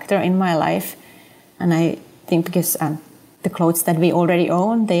driving factor in my life. And I think because the clothes that we already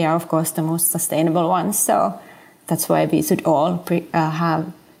own, they are, of course, the most sustainable ones. So that's why we should all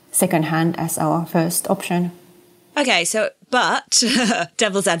have secondhand as our first option. Okay, but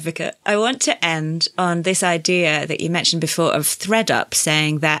devil's advocate, I want to end on this idea that you mentioned before of ThreadUp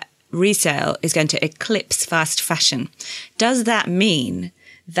saying that resale is going to eclipse fast fashion. Does that mean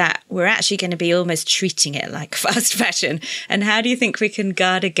that we're actually going to be almost treating it like fast fashion? And how do you think we can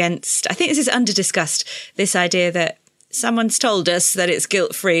guard against, I think this is under-discussed, this idea that someone's told us that it's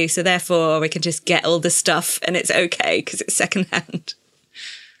guilt-free, so therefore we can just get all the stuff and it's okay because it's secondhand.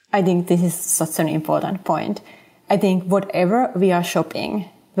 I think this is such an important point. I think whatever we are shopping,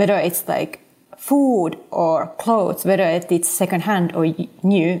 whether it's like food or clothes, whether it's secondhand or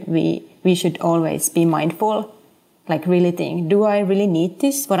new, we should always be mindful. Like really think, do I really need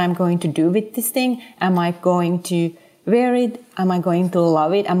this? What I'm going to do with this thing? Am I going to wear it? Am I going to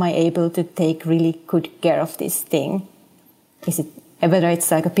love it? Am I able to take really good care of this thing? Whether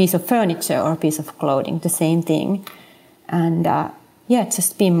it's like a piece of furniture or a piece of clothing, the same thing. And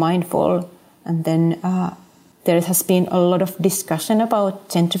just be mindful. And then there has been a lot of discussion about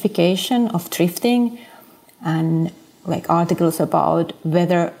gentrification of thrifting and like articles about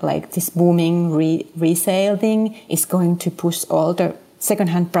whether like this booming resale thing is going to push all the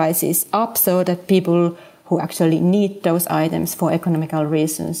secondhand prices up so that people who actually need those items for economical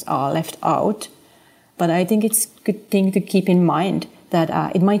reasons are left out. But I think it's a good thing to keep in mind that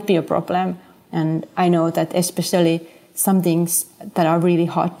it might be a problem. And I know that especially some things that are really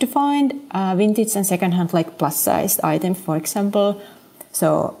hard to find, vintage and secondhand, like plus-sized items, for example.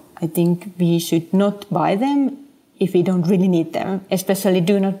 So I think we should not buy them if we don't really need them. Especially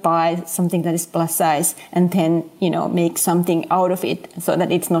do not buy something that is plus size and then, make something out of it so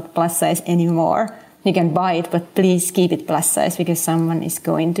that it's not plus size anymore. You can buy it, but please keep it plus size because someone is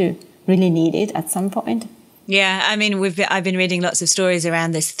going to really need it at some point. Yeah, I mean, I've been reading lots of stories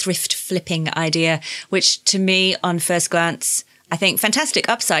around this thrift flipping idea, which to me, on first glance, I think fantastic,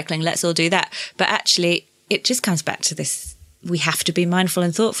 upcycling, let's all do that. But actually, it just comes back to this, we have to be mindful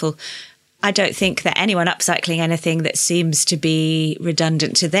and thoughtful. I don't think that anyone upcycling anything that seems to be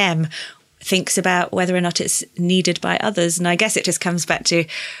redundant to them thinks about whether or not it's needed by others. And I guess it just comes back to,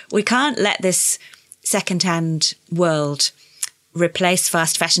 we can't let this secondhand world replace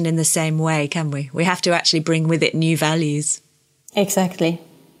fast fashion in the same way, can we? We have to actually bring with it new values. Exactly.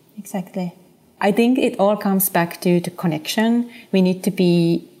 I think it all comes back to the connection. We need to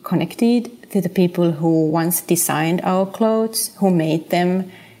be connected to the people who once designed our clothes, who made them,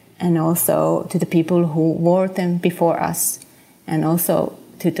 and also to the people who wore them before us, and also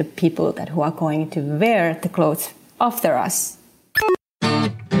to the people who are going to wear the clothes after us.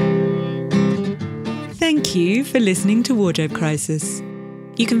 Thank you for listening to Wardrobe Crisis.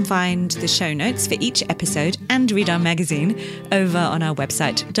 You can find the show notes for each episode and read our magazine over on our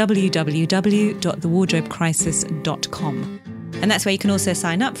website, www.thewardrobecrisis.com. And that's where you can also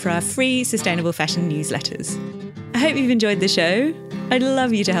sign up for our free sustainable fashion newsletters. I hope you've enjoyed the show. I'd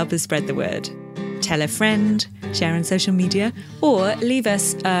love you to help us spread the word. tell a friend, share on social media, or leave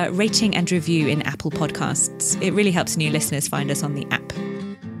us a rating and review in Apple Podcasts. It really helps new listeners find us on the app.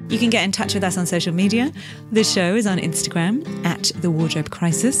 You can get in touch with us on social media. The show is on Instagram at The Wardrobe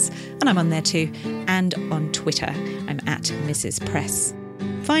Crisis, and I'm on there too, and on Twitter. I'm at Mrs. Press.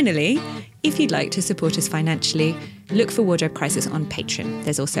 Finally, if you'd like to support us financially, look for Wardrobe Crisis on Patreon.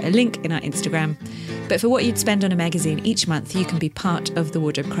 There's also a link in our Instagram. But for what you'd spend on a magazine each month, you can be part of the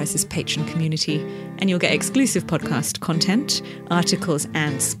Wardrobe Crisis Patreon community, and you'll get exclusive podcast content, articles,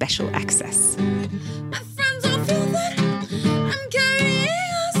 and special access. My friends all feel that I'm carrying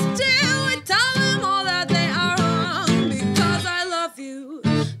a still. I tell them all that they are wrong because I love you,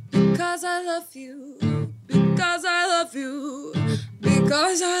 because I love you, because I love you,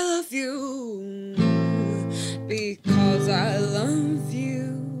 because I love you, because I love you.